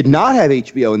 If you did not have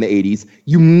HBO in the 80s,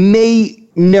 you may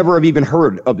never have even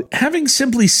heard of it. Having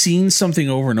simply seen something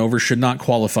over and over should not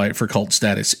qualify it for cult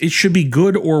status. It should be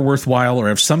good or worthwhile or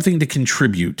have something to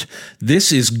contribute.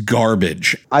 This is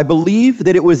garbage. I believe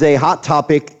that it was a hot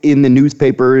topic in the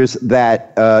newspapers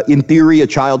that, in theory, a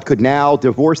child could now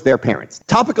divorce their parents.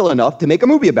 Topical enough to make a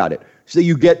movie about it. So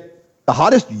you get the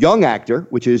hottest young actor,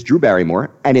 which is Drew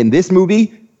Barrymore, and in this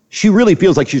movie, she really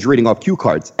feels like she's reading off cue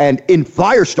cards. And in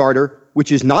Firestarter,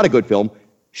 which is not a good film,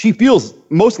 she feels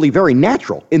mostly very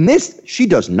natural. In this, she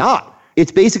does not.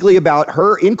 It's basically about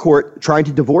her in court trying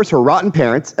to divorce her rotten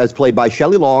parents, as played by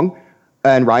Shelley Long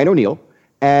and Ryan O'Neal.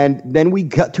 And then we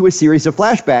cut to a series of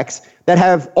flashbacks that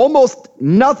have almost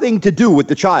nothing to do with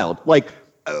the child. Like,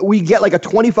 we get like a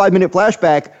 25-minute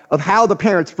flashback of how the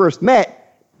parents first met.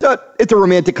 It's a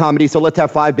romantic comedy, so let's have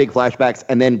 5 big flashbacks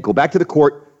and then go back to the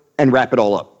court and wrap it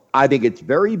all up. I think it's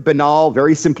very banal,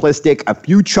 very simplistic, a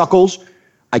few chuckles.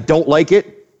 I don't like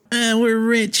it. We're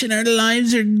rich and our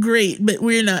lives are great, but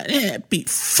we're not happy.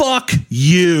 Fuck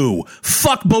you.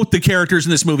 Fuck both the characters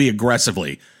in this movie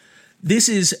aggressively. This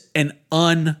is an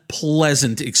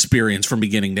unpleasant experience from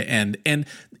beginning to end, and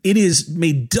it is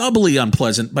made doubly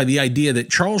unpleasant by the idea that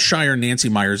Charles Shyer and Nancy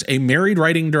Myers, a married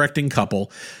writing-directing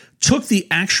couple, took the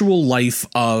actual life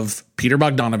of Peter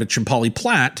Bogdanovich and Polly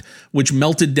Platt, which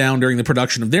melted down during the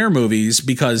production of their movies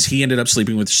because he ended up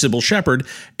sleeping with Sybil Shepherd,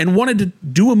 and wanted to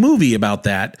do a movie about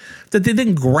that they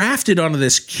then grafted onto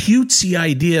this cutesy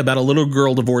idea about a little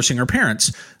girl divorcing her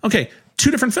parents. Okay, 2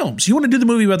 different films. You want to do the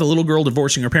movie about the little girl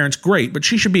divorcing her parents? Great, but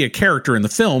she should be a character in the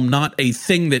film, not a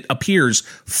thing that appears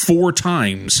 4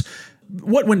 times.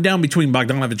 What went down between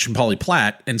Bogdanovich and Polly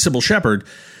Platt and Sybil Shepherd,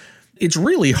 it's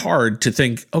really hard to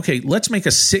think, okay, let's make a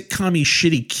sitcom-y,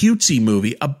 shitty, cutesy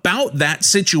movie about that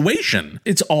situation.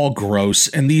 It's all gross,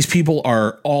 and these people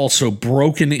are all so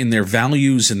broken in their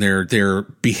values and their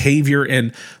behavior.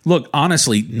 And look,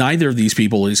 honestly, neither of these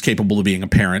people is capable of being a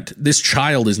parent. This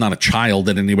child is not a child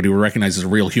that anybody would recognize as a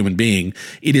real human being.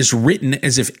 It is written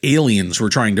as if aliens were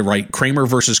trying to write Kramer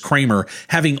versus Kramer,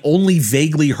 having only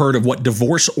vaguely heard of what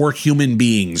divorce or human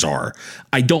beings are.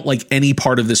 I don't like any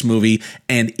part of this movie,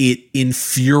 and it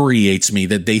infuriates me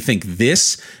that they think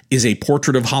this is a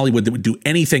portrait of Hollywood that would do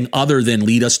anything other than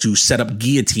lead us to set up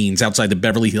guillotines outside the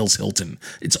Beverly Hills Hilton.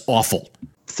 It's awful.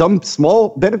 Some small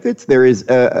benefits. There is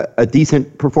a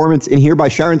decent performance in here by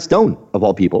Sharon Stone, of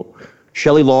all people.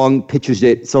 Shelley Long pitches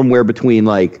it somewhere between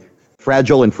like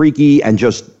fragile and freaky and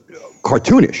just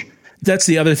cartoonish. That's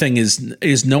the other thing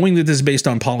is knowing that this is based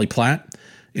on Polly Platt.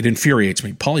 It infuriates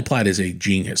me. Polly Platt is a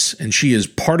genius, and she is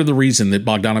part of the reason that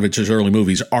Bogdanovich's early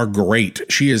movies are great.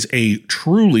 She is a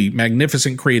truly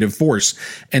magnificent creative force,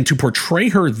 and to portray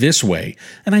her this way,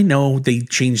 and I know they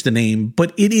changed the name,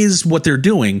 but it is what they're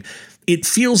doing. It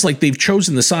feels like they've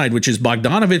chosen the side, which is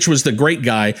Bogdanovich was the great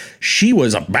guy. She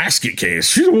was a basket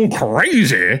case. She's a little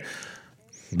crazy.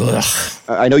 Ugh.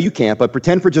 I know you can't, but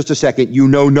pretend for just a second you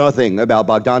know nothing about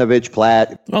Bogdanovich,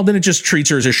 Platt. Well, then it just treats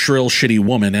her as a shrill, shitty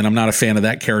woman, and I'm not a fan of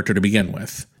that character to begin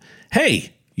with.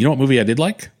 Hey, you know what movie I did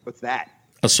like? What's that?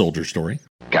 A Soldier Story.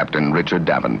 Captain Richard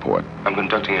Davenport. I'm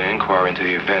conducting an inquiry into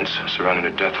the events surrounding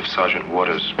the death of Sergeant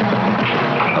Waters.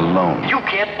 Alone. You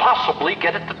can't possibly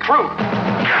get at the truth.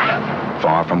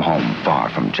 Far from home, far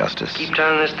from justice. Keep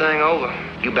turning this thing over.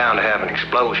 You're bound to have an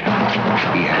explosion.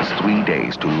 He has 3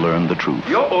 days to learn the truth.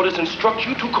 Your orders instruct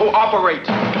you to cooperate.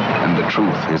 And the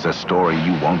truth is a story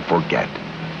you won't forget.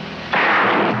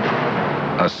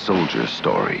 A Soldier's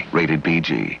Story, rated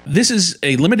PG. This is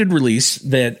a limited release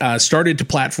that started to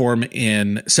platform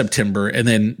in September and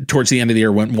then towards the end of the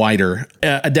year went wider.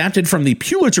 Adapted from the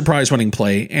Pulitzer Prize-winning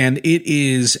play, and it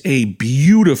is a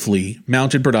beautifully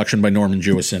mounted production by Norman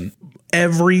Jewison.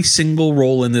 Every single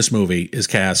role in this movie is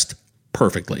cast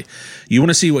perfectly. You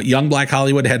want to see what young Black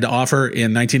Hollywood had to offer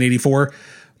in 1984?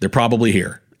 They're probably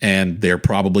here, and they're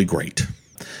probably great.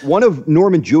 One of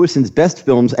Norman Jewison's best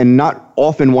films, and not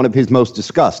often one of his most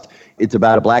discussed. It's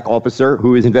about a black officer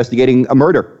who is investigating a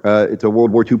murder. It's a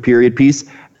World War II period piece.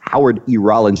 Howard E.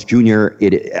 Rollins Jr.,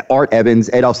 Art Evans,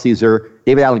 Adolph Caesar,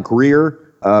 David Alan Grier,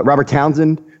 Robert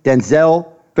Townsend,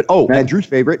 Denzel, and Drew's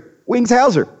favorite, Wings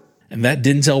Hauser. And that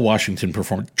Denzel Washington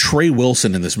performance. Trey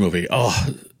Wilson in this movie. Oh,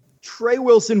 Trey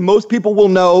Wilson, most people will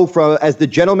know as the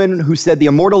gentleman who said the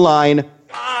immortal line,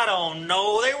 I don't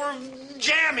know. They were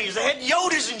jammies. They had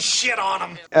Yodas and shit on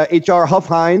them. H.R. Huff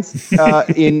Hines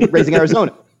in Raising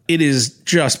Arizona. It is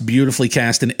just beautifully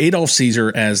cast. And Adolph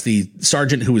Caesar as the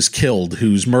sergeant who was killed,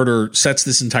 whose murder sets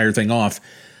this entire thing off.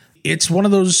 It's one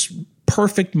of those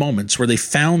perfect moments where they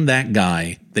found that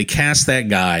guy, they cast that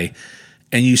guy,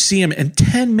 and you see him, and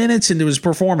 10 minutes into his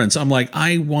performance, I'm like,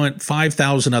 I want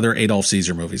 5,000 other Adolf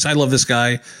Caesar movies. I love this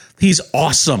guy. He's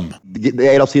awesome. The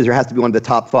Adolf Caesar has to be one of the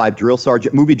top 5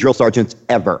 movie drill sergeants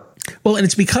ever. Well, and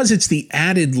it's because it's the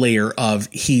added layer of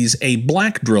he's a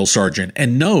black drill sergeant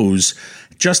and knows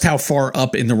just how far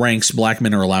up in the ranks black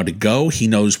men are allowed to go. He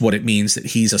knows what it means that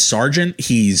he's a sergeant.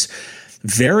 He's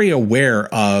very aware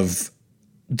of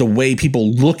the way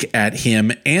people look at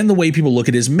him and the way people look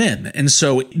at his men. And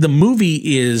so the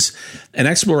movie is an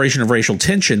exploration of racial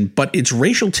tension, but it's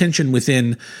racial tension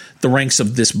within the ranks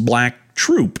of this black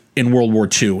troop in World War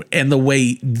II and the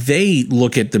way they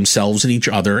look at themselves and each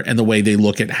other and the way they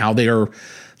look at how they are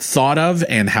thought of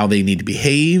and how they need to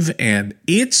behave. And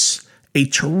it's a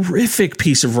terrific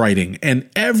piece of writing, and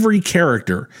every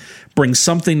character brings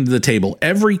something to the table.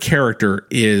 Every character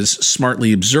is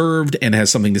smartly observed and has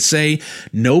something to say.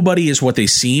 Nobody is what they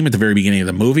seem at the very beginning of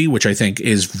the movie, which I think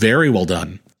is very well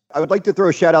done. I would like to throw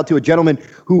a shout out to a gentleman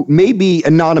who may be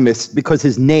anonymous because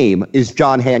his name is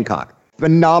John Hancock.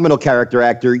 Phenomenal character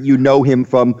actor. You know him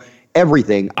from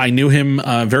everything. I knew him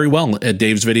very well at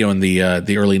Dave's Video in the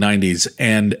early 90s,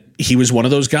 and he was one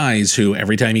of those guys who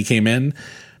every time he came in,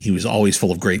 he was always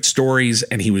full of great stories,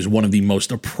 and he was one of the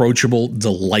most approachable,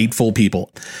 delightful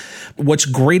people. What's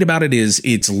great about it is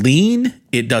it's lean.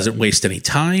 It doesn't waste any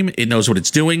time. It knows what it's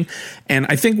doing. And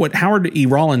I think what Howard E.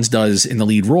 Rollins does in the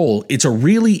lead role, it's a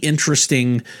really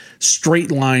interesting straight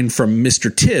line from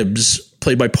Mr. Tibbs,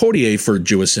 played by Poitier for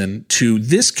Jewison, to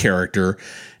this character.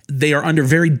 They are under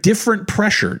very different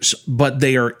pressures, but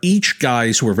they are each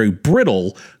guys who are very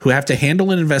brittle, who have to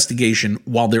handle an investigation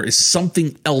while there is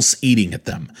something else eating at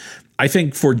them. I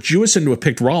think for Jewison to have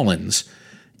picked Rollins,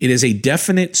 it is a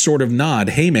definite sort of nod.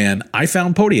 Hey, man, I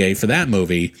found Poitier for that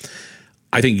movie.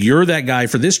 I think you're that guy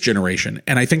for this generation.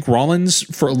 And I think Rollins,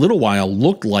 for a little while,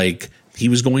 looked like he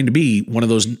was going to be one of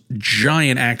those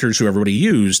giant actors who everybody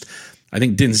used. I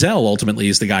think Denzel ultimately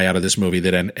is the guy out of this movie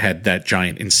that had that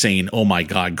giant, insane, oh my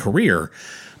God career.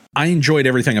 I enjoyed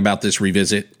everything about this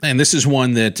revisit. And this is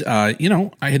one that,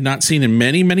 I had not seen in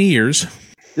many, many years.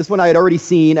 This one I had already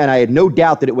seen, and I had no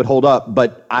doubt that it would hold up.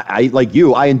 But I like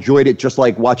you, I enjoyed it just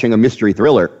like watching a mystery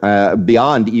thriller,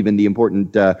 beyond even the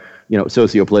important,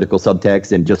 socio-political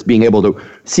subtext and just being able to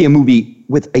see a movie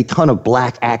with a ton of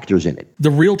black actors in it.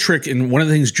 The real trick, and one of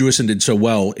the things Jewison did so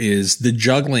well, is the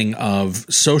juggling of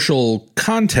social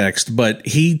context, but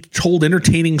he told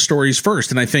entertaining stories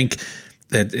first. And I think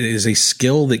that it is a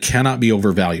skill that cannot be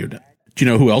overvalued. Do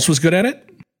you know who else was good at it?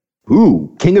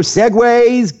 Ooh, king of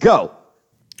segues, go.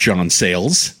 John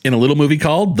Sayles in a little movie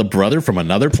called The Brother from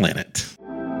Another Planet.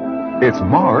 It's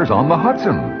Mars on the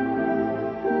Hudson.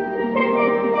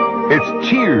 It's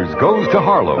Cheers Goes to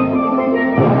Harlem.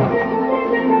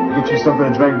 Get you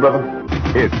something to drink, brother?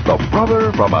 It's the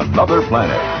brother from another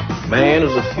planet. Man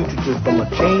is a fugitive from a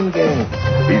chain gang.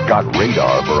 He's got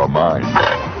radar for a mind,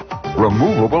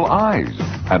 removable eyes,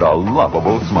 and a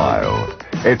lovable smile.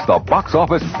 It's the box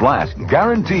office blast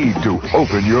guaranteed to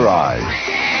open your eyes.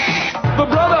 The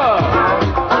brother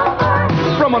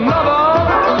from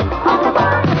another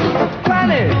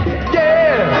planet.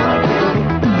 Yeah.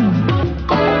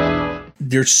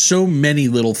 There's so many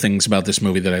little things about this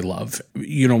movie that I love.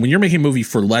 You know, when you're making a movie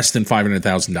for less than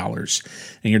 $500,000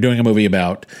 and you're doing a movie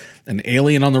about an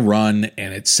alien on the run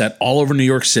and it's set all over New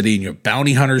York City and you have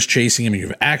bounty hunters chasing him and you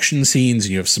have action scenes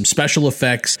and you have some special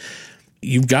effects,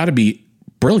 you've got to be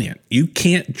brilliant. You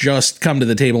can't just come to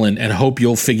the table and hope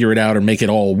you'll figure it out or make it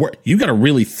all work. You got to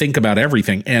really think about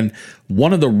everything. And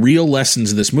one of the real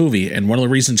lessons of this movie, and one of the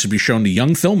reasons to be shown to young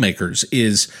filmmakers,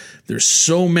 is there's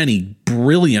so many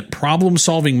brilliant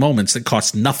problem-solving moments that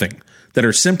cost nothing, that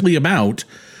are simply about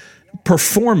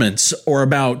performance or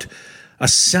about a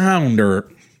sound.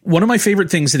 Or one of my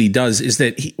favorite things that he does is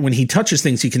that when he touches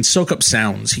things, he can soak up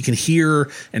sounds. He can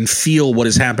hear and feel what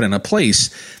is happening in a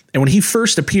place. And when he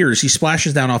first appears, he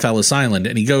splashes down off Ellis Island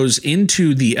and he goes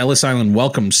into the Ellis Island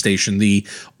Welcome Station, the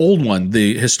old one,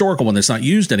 the historical one that's not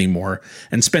used anymore,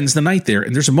 and spends the night there.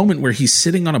 And there's a moment where he's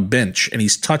sitting on a bench and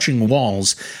he's touching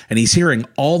walls and he's hearing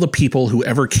all the people who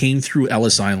ever came through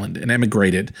Ellis Island and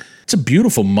emigrated. It's a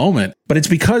beautiful moment, but it's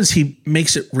because he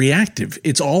makes it reactive.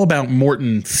 It's all about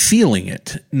Morton feeling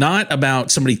it, not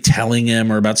about somebody telling him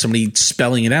or about somebody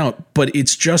spelling it out, but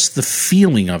it's just the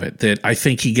feeling of it that I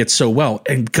think he gets so well.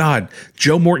 And God,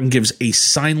 Joe Morton gives a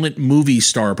silent movie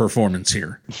star performance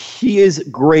here. He is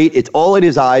great. It's all in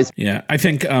his eyes. Yeah, I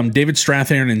think David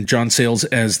Strathairn and John Sayles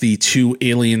as the two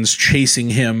aliens chasing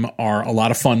him are a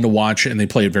lot of fun to watch, and they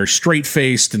play it very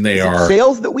straight-faced, and they are...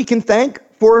 Sayles that we can thank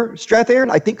for Strathairn?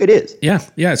 I think it is. Yeah.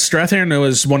 Strathairn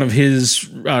was one of his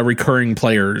recurring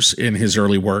players in his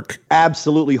early work.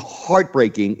 Absolutely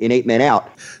heartbreaking in 8 Men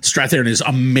Out. Strathairn is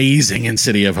amazing in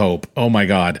City of Hope. Oh, my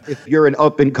God. If you're an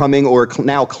up-and-coming or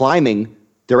now climbing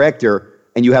director,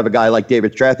 and you have a guy like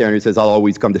David Strathairn who says, I'll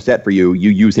always come to set for you,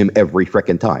 you use him every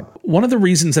frickin' time. One of the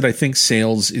reasons that I think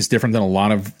Sayles is different than a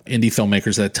lot of indie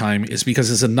filmmakers at that time is because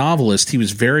as a novelist, he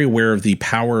was very aware of the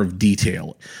power of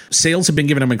detail. Sayles had been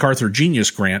given a MacArthur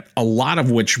Genius Grant, a lot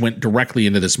of which went directly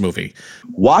into this movie.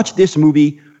 Watch this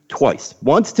movie twice.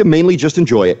 Once to mainly just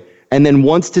enjoy it, and then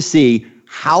once to see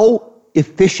how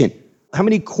efficient, how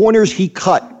many corners he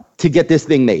cut to get this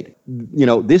thing made. You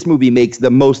know, this movie makes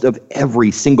the most of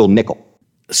every single nickel.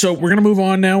 So we're going to move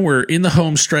on now. We're in the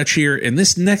home stretch here. In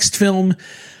this next film,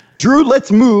 Drew,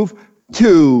 let's move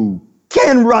to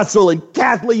Ken Russell and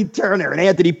Kathleen Turner and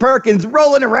Anthony Perkins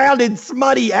rolling around in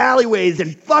smutty alleyways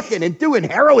and fucking and doing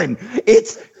heroin.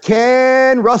 It's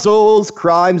Ken Russell's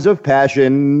Crimes of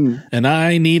Passion. And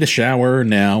I need a shower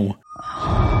now.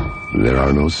 There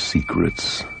are no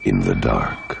secrets in the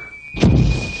dark.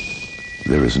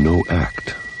 There is no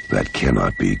act that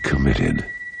cannot be committed.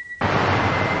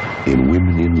 In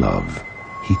Women in Love,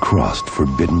 he crossed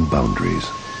forbidden boundaries.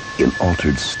 In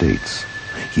Altered States,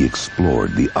 he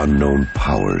explored the unknown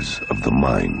powers of the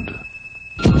mind.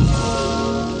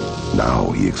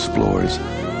 Now he explores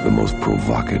the most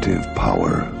provocative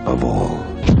power of all.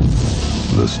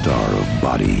 The star of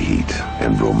Body Heat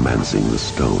and Romancing the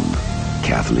Stone,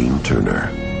 Kathleen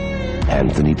Turner.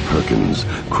 Anthony Perkins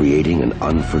creating an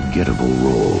unforgettable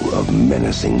role of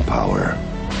menacing power.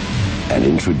 And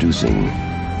introducing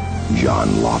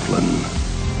John Laughlin.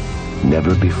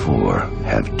 Never before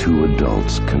have two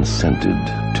adults consented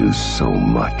to so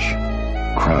much.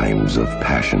 Crimes of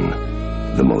Passion,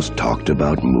 the most talked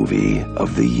about movie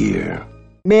of the year.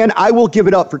 Man, I will give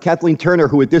it up for Kathleen Turner,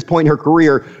 who at this point in her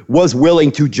career was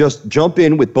willing to just jump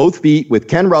in with both feet with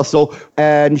Ken Russell,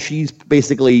 and she's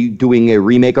basically doing a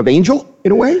remake of Angel,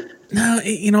 in a way. No,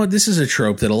 you know, this is a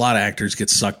trope that a lot of actors get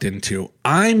sucked into.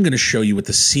 I'm going to show you what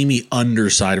the seamy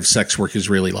underside of sex work is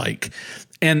really like.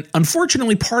 And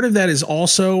unfortunately, part of that is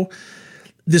also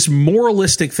this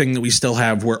moralistic thing that we still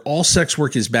have where all sex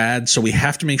work is bad, so we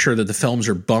have to make sure that the films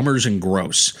are bummers and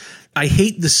gross. I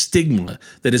hate the stigma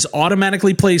that is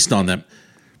automatically placed on them.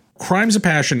 Crimes of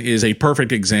Passion is a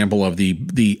perfect example of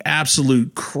the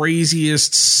absolute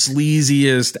craziest,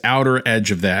 sleaziest outer edge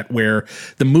of that, where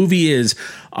the movie is,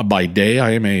 by day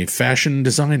I am a fashion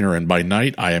designer, and by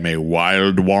night I am a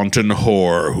wild, wanton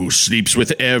whore who sleeps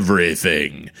with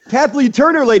everything. Kathleen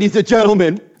Turner, ladies and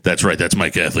gentlemen. That's right, that's my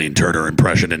Kathleen Turner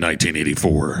impression in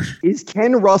 1984. Is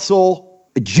Ken Russell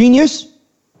a genius,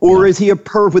 or is he a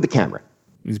perv with a camera?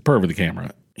 He's a perv with a camera.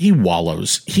 He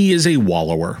wallows. He is a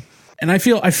wallower. And I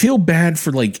feel bad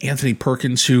for like Anthony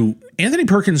Perkins, who Anthony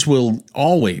Perkins will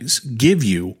always give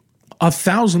you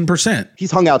 1,000%. He's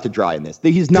hung out to dry in this.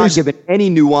 He's not given any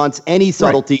nuance, any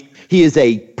subtlety. Right. He is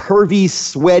a pervy,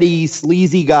 sweaty,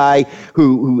 sleazy guy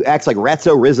who acts like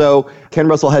Ratso Rizzo. Ken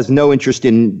Russell has no interest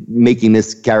in making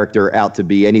this character out to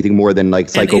be anything more than like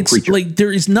psycho creature. Like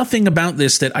there is nothing about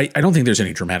this that I don't think there's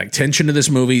any dramatic tension to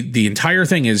this movie. The entire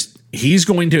thing is he's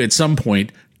going to at some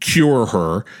point cure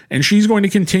her, and she's going to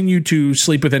continue to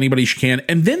sleep with anybody she can.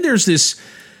 And then there's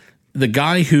the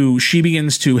guy who she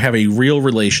begins to have a real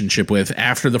relationship with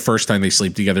after the first time they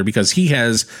sleep together, because he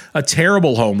has a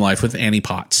terrible home life with Annie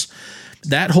Potts.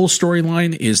 That whole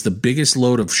storyline is the biggest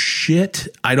load of shit.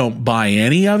 I don't buy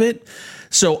any of it.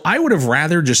 So I would have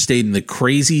rather just stayed in the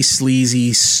crazy,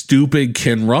 sleazy, stupid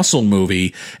Ken Russell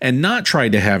movie and not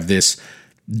tried to have this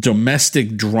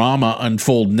domestic drama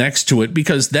unfold next to it,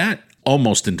 because that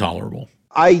almost intolerable.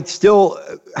 I still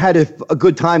had a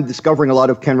good time discovering a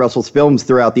lot of Ken Russell's films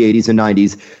throughout the 80s and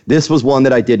 90s. This was one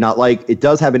that I did not like. It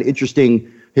does have an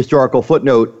interesting historical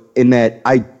footnote in that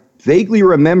I vaguely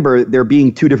remember there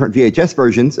being two different VHS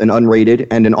versions, an unrated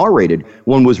and an R-rated.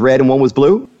 One was red and one was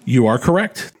blue. You are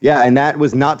correct. Yeah, and that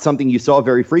was not something you saw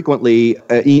very frequently,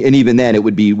 and even then it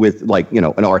would be with, like, you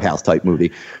know, an art house type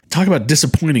movie. Talk about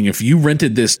disappointing. If you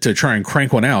rented this to try and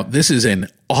crank one out, this is an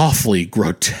awfully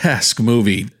grotesque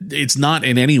movie. It's not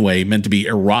in any way meant to be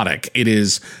erotic. It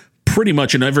is pretty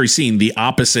much in every scene the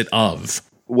opposite of.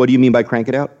 What do you mean by crank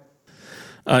it out?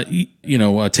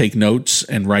 Take notes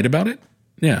and write about it.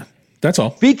 Yeah. That's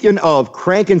all. Speaking of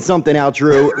cranking something out,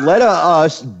 Drew, let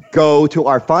us go to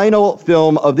our final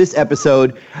film of this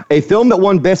episode, a film that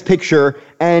won Best Picture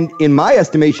and, in my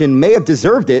estimation, may have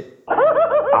deserved it.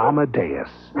 Amadeus.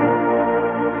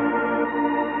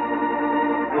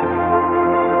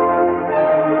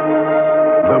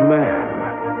 The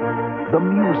man, the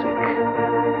music,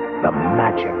 the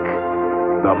magic,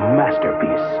 the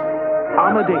masterpiece,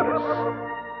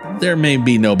 Amadeus. There may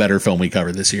be no better film we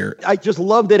covered this year. I just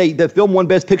love that the film won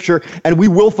Best Picture, and we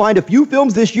will find a few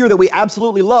films this year that we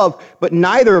absolutely love, but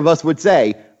neither of us would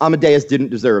say Amadeus didn't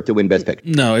deserve to win Best Picture.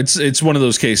 No, it's one of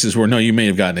those cases where, no, you may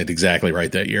have gotten it exactly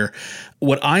right that year.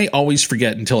 What I always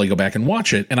forget until I go back and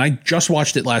watch it, and I just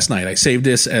watched it last night. I saved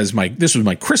this as this was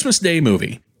my Christmas Day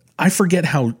movie. I forget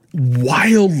how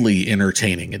wildly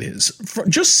entertaining it is.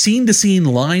 Just scene to scene,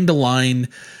 line to line,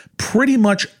 pretty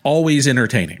much always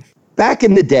entertaining. Back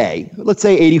in the day, let's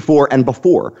say 84 and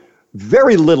before,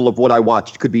 very little of what I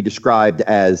watched could be described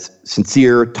as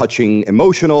sincere, touching,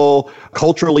 emotional,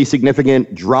 culturally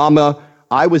significant, drama.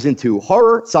 I was into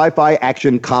horror, sci-fi,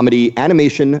 action, comedy,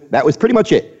 animation. That was pretty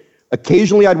much it.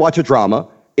 Occasionally, I'd watch a drama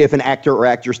if an actor or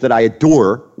actress that I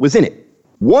adore was in it.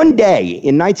 One day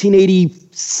in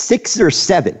 1986 or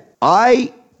 7,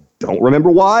 I don't remember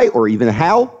why or even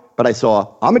how, but I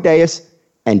saw Amadeus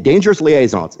and Dangerous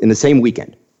Liaisons in the same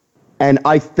weekend. And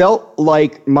I felt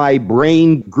like my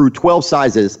brain grew 12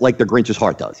 sizes like the Grinch's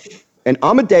heart does. And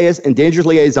Amadeus and Dangerous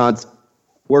Liaisons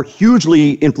were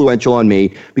hugely influential on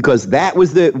me because that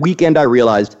was the weekend I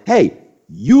realized, hey,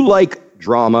 you like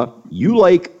drama, you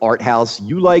like art house,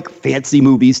 you like fancy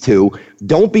movies too.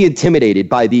 Don't be intimidated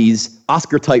by these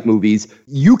Oscar-type movies.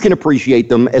 You can appreciate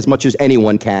them as much as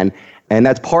anyone can. And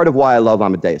that's part of why I love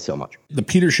Amadeus so much. The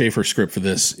Peter Shaffer script for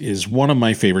this is one of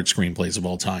my favorite screenplays of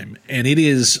all time. And it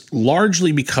is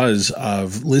largely because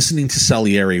of listening to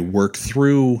Salieri work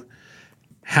through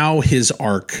how his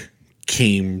arc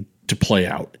came to play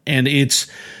out. And it's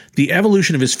the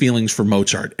evolution of his feelings for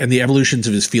Mozart and the evolutions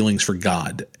of his feelings for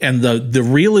God. And the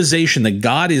realization that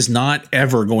God is not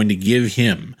ever going to give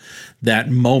him that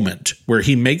moment where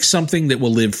he makes something that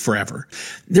will live forever.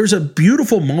 There's a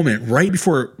beautiful moment right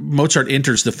before Mozart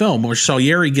enters the film where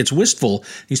Salieri gets wistful.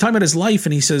 He's talking about his life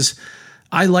and he says,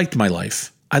 I liked my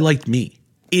life. I liked me.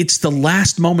 It's the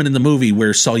last moment in the movie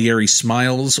where Salieri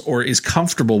smiles or is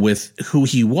comfortable with who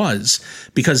he was,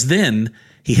 because then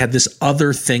he had this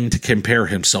other thing to compare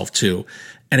himself to,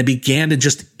 and it began to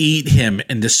just eat him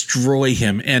and destroy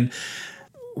him. And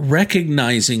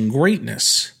recognizing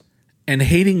greatness and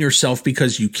hating yourself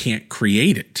because you can't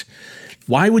create it.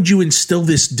 Why would you instill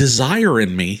this desire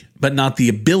in me, but not the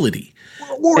ability?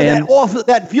 Or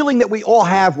that feeling that we all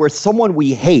have where someone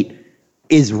we hate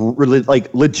is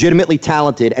like legitimately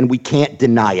talented and we can't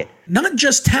deny it. Not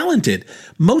just talented.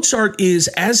 Mozart is,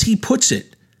 as he puts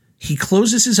it, he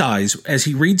closes his eyes as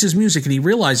he reads his music and he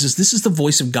realizes this is the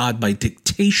voice of God by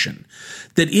dictation,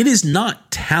 that it is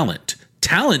not talent.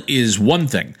 Talent is one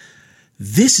thing.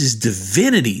 This is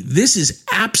divinity. This is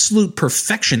absolute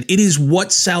perfection. It is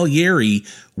what Salieri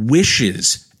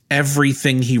wishes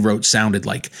everything he wrote sounded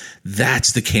like.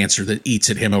 That's the cancer that eats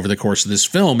at him over the course of this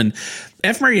film. And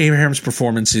F. Murray Abraham's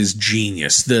performance is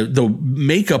genius. The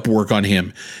makeup work on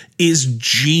him is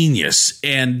genius.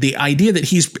 And the idea that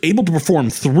he's able to perform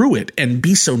through it and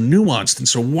be so nuanced and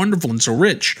so wonderful and so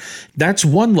rich, that's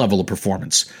one level of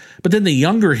performance. But then the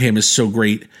younger him is so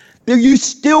great. There, you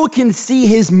still can see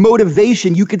his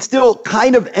motivation. You can still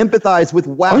kind of empathize with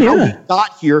how he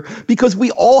got here, because we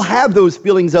all have those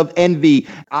feelings of envy.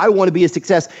 I want to be a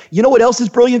success. You know what else is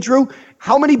brilliant, Drew?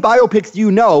 How many biopics do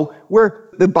you know where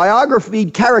the biography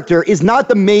character is not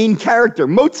the main character?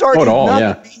 Mozart is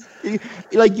not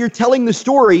like, you're telling the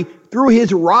story through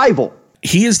his rival.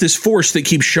 He is this force that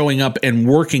keeps showing up and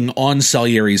working on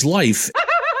Salieri's life.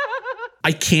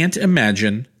 I can't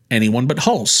imagine anyone but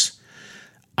Hulse.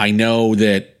 I know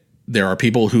that there are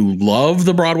people who love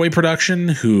the Broadway production,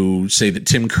 who say that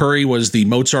Tim Curry was the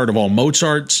Mozart of all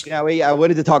Mozarts. Yeah, I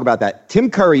wanted to talk about that.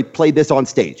 Tim Curry played this on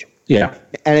stage. Yeah.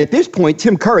 And at this point,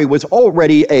 Tim Curry was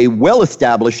already a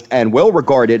well-established and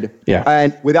well-regarded,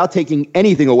 and without taking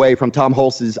anything away from Tom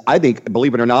Hulse's, I think,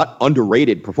 believe it or not,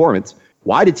 underrated performance.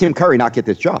 Why did Tim Curry not get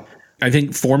this job? I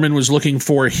think Foreman was looking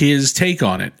for his take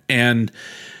on it. And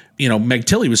you know, Meg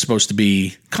Tilly was supposed to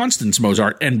be Constance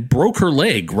Mozart and broke her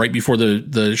leg right before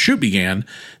the shoot began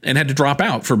and had to drop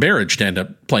out for Berridge to end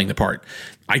up playing the part.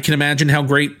 I can imagine how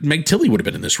great Meg Tilly would have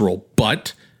been in this role,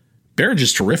 but Berridge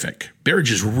is terrific.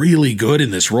 Berridge is really good in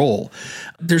this role.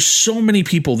 There's so many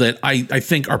people that I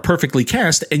think are perfectly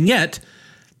cast, and yet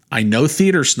I know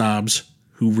theater snobs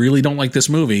who really don't like this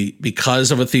movie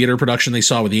because of a theater production they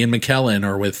saw with Ian McKellen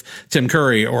or with Tim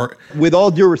Curry. Or, with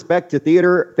all due respect to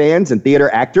theater fans and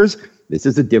theater actors, this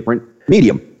is a different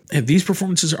medium. And these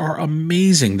performances are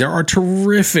amazing. There are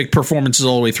terrific performances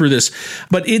all the way through this.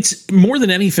 But it's more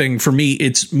than anything, for me,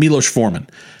 it's Milos Forman.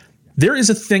 There is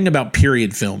a thing about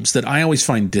period films that I always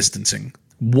find distancing.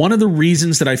 One of the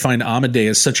reasons that I find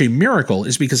Amadeus such a miracle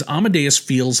is because Amadeus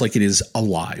feels like it is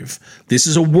alive. This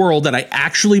is a world that I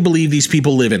actually believe these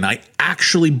people live in. I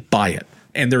actually buy it.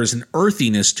 And there is an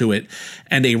earthiness to it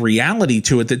and a reality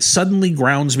to it that suddenly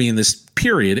grounds me in this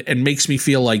period and makes me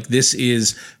feel like this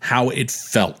is how it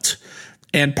felt.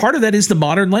 And part of that is the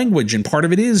modern language, and part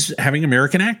of it is having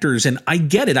American actors. And I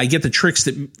get it. I get the tricks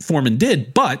that Foreman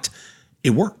did, but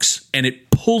it works. And it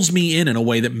pulls me in a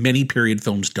way that many period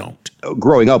films don't.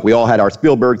 Growing up, we all had our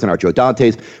Spielbergs and our Joe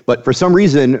Dantes, but for some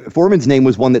reason, Foreman's name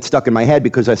was one that stuck in my head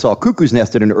because I saw Cuckoo's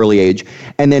Nest at an early age.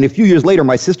 And then a few years later,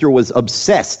 my sister was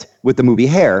obsessed with the movie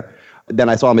Hair. Then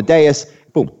I saw Amadeus.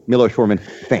 Boom, Milos Forman,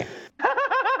 fan.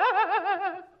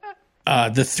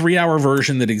 The 3-hour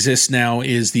version that exists now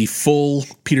is the full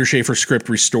Peter Shaffer script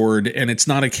restored, and it's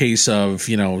not a case of,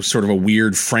 sort of a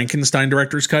weird Frankenstein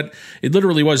director's cut. It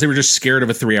literally was. They were just scared of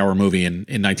a 3-hour movie in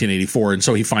 1984, and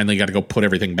so he finally got to go put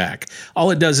everything back. All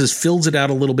it does is fills it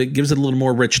out a little bit, gives it a little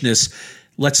more richness,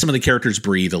 lets some of the characters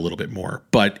breathe a little bit more.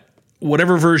 But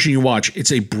whatever version you watch,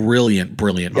 it's a brilliant,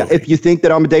 brilliant movie. If you think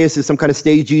that Amadeus is some kind of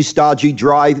stagey, stodgy,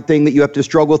 dry thing that you have to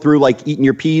struggle through like eating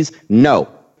your peas, no.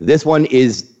 This one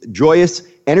is joyous,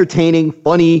 entertaining,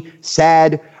 funny,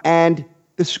 sad, and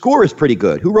the score is pretty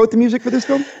good. Who wrote the music for this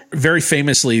film? Very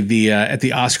famously, at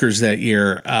the Oscars that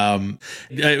year,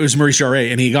 it was Maurice Jarre,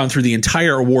 and he had gone through the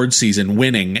entire award season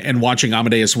winning and watching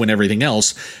Amadeus win everything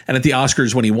else. And at the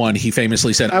Oscars, when he won, he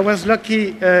famously said, I was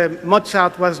lucky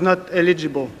Mozart was not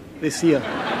eligible this year.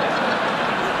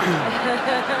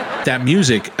 That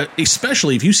music,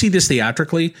 especially if you see this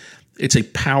theatrically, it's a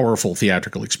powerful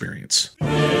theatrical experience.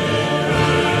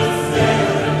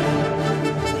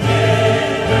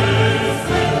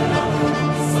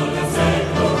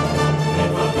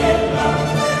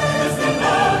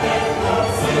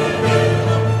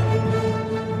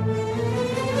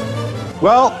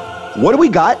 Well, what do we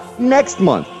got next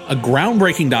month? A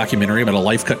groundbreaking documentary about a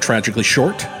life cut tragically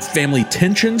short, family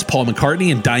tensions, Paul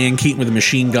McCartney and Diane Keaton with a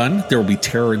machine gun, there will be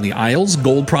terror in the aisles,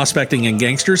 gold prospecting and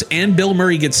gangsters, and Bill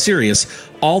Murray gets serious.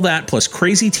 All that plus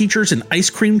crazy teachers and ice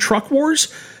cream truck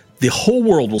wars. The whole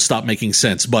world will stop making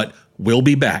sense, but we'll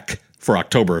be back for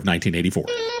October of 1984.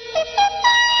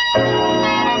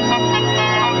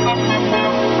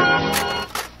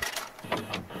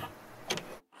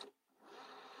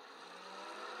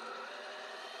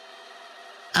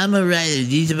 I'm a writer.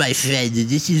 These are my friends, and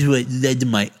this is what led to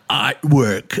my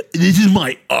artwork. This is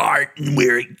my art and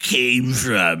where it came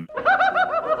from.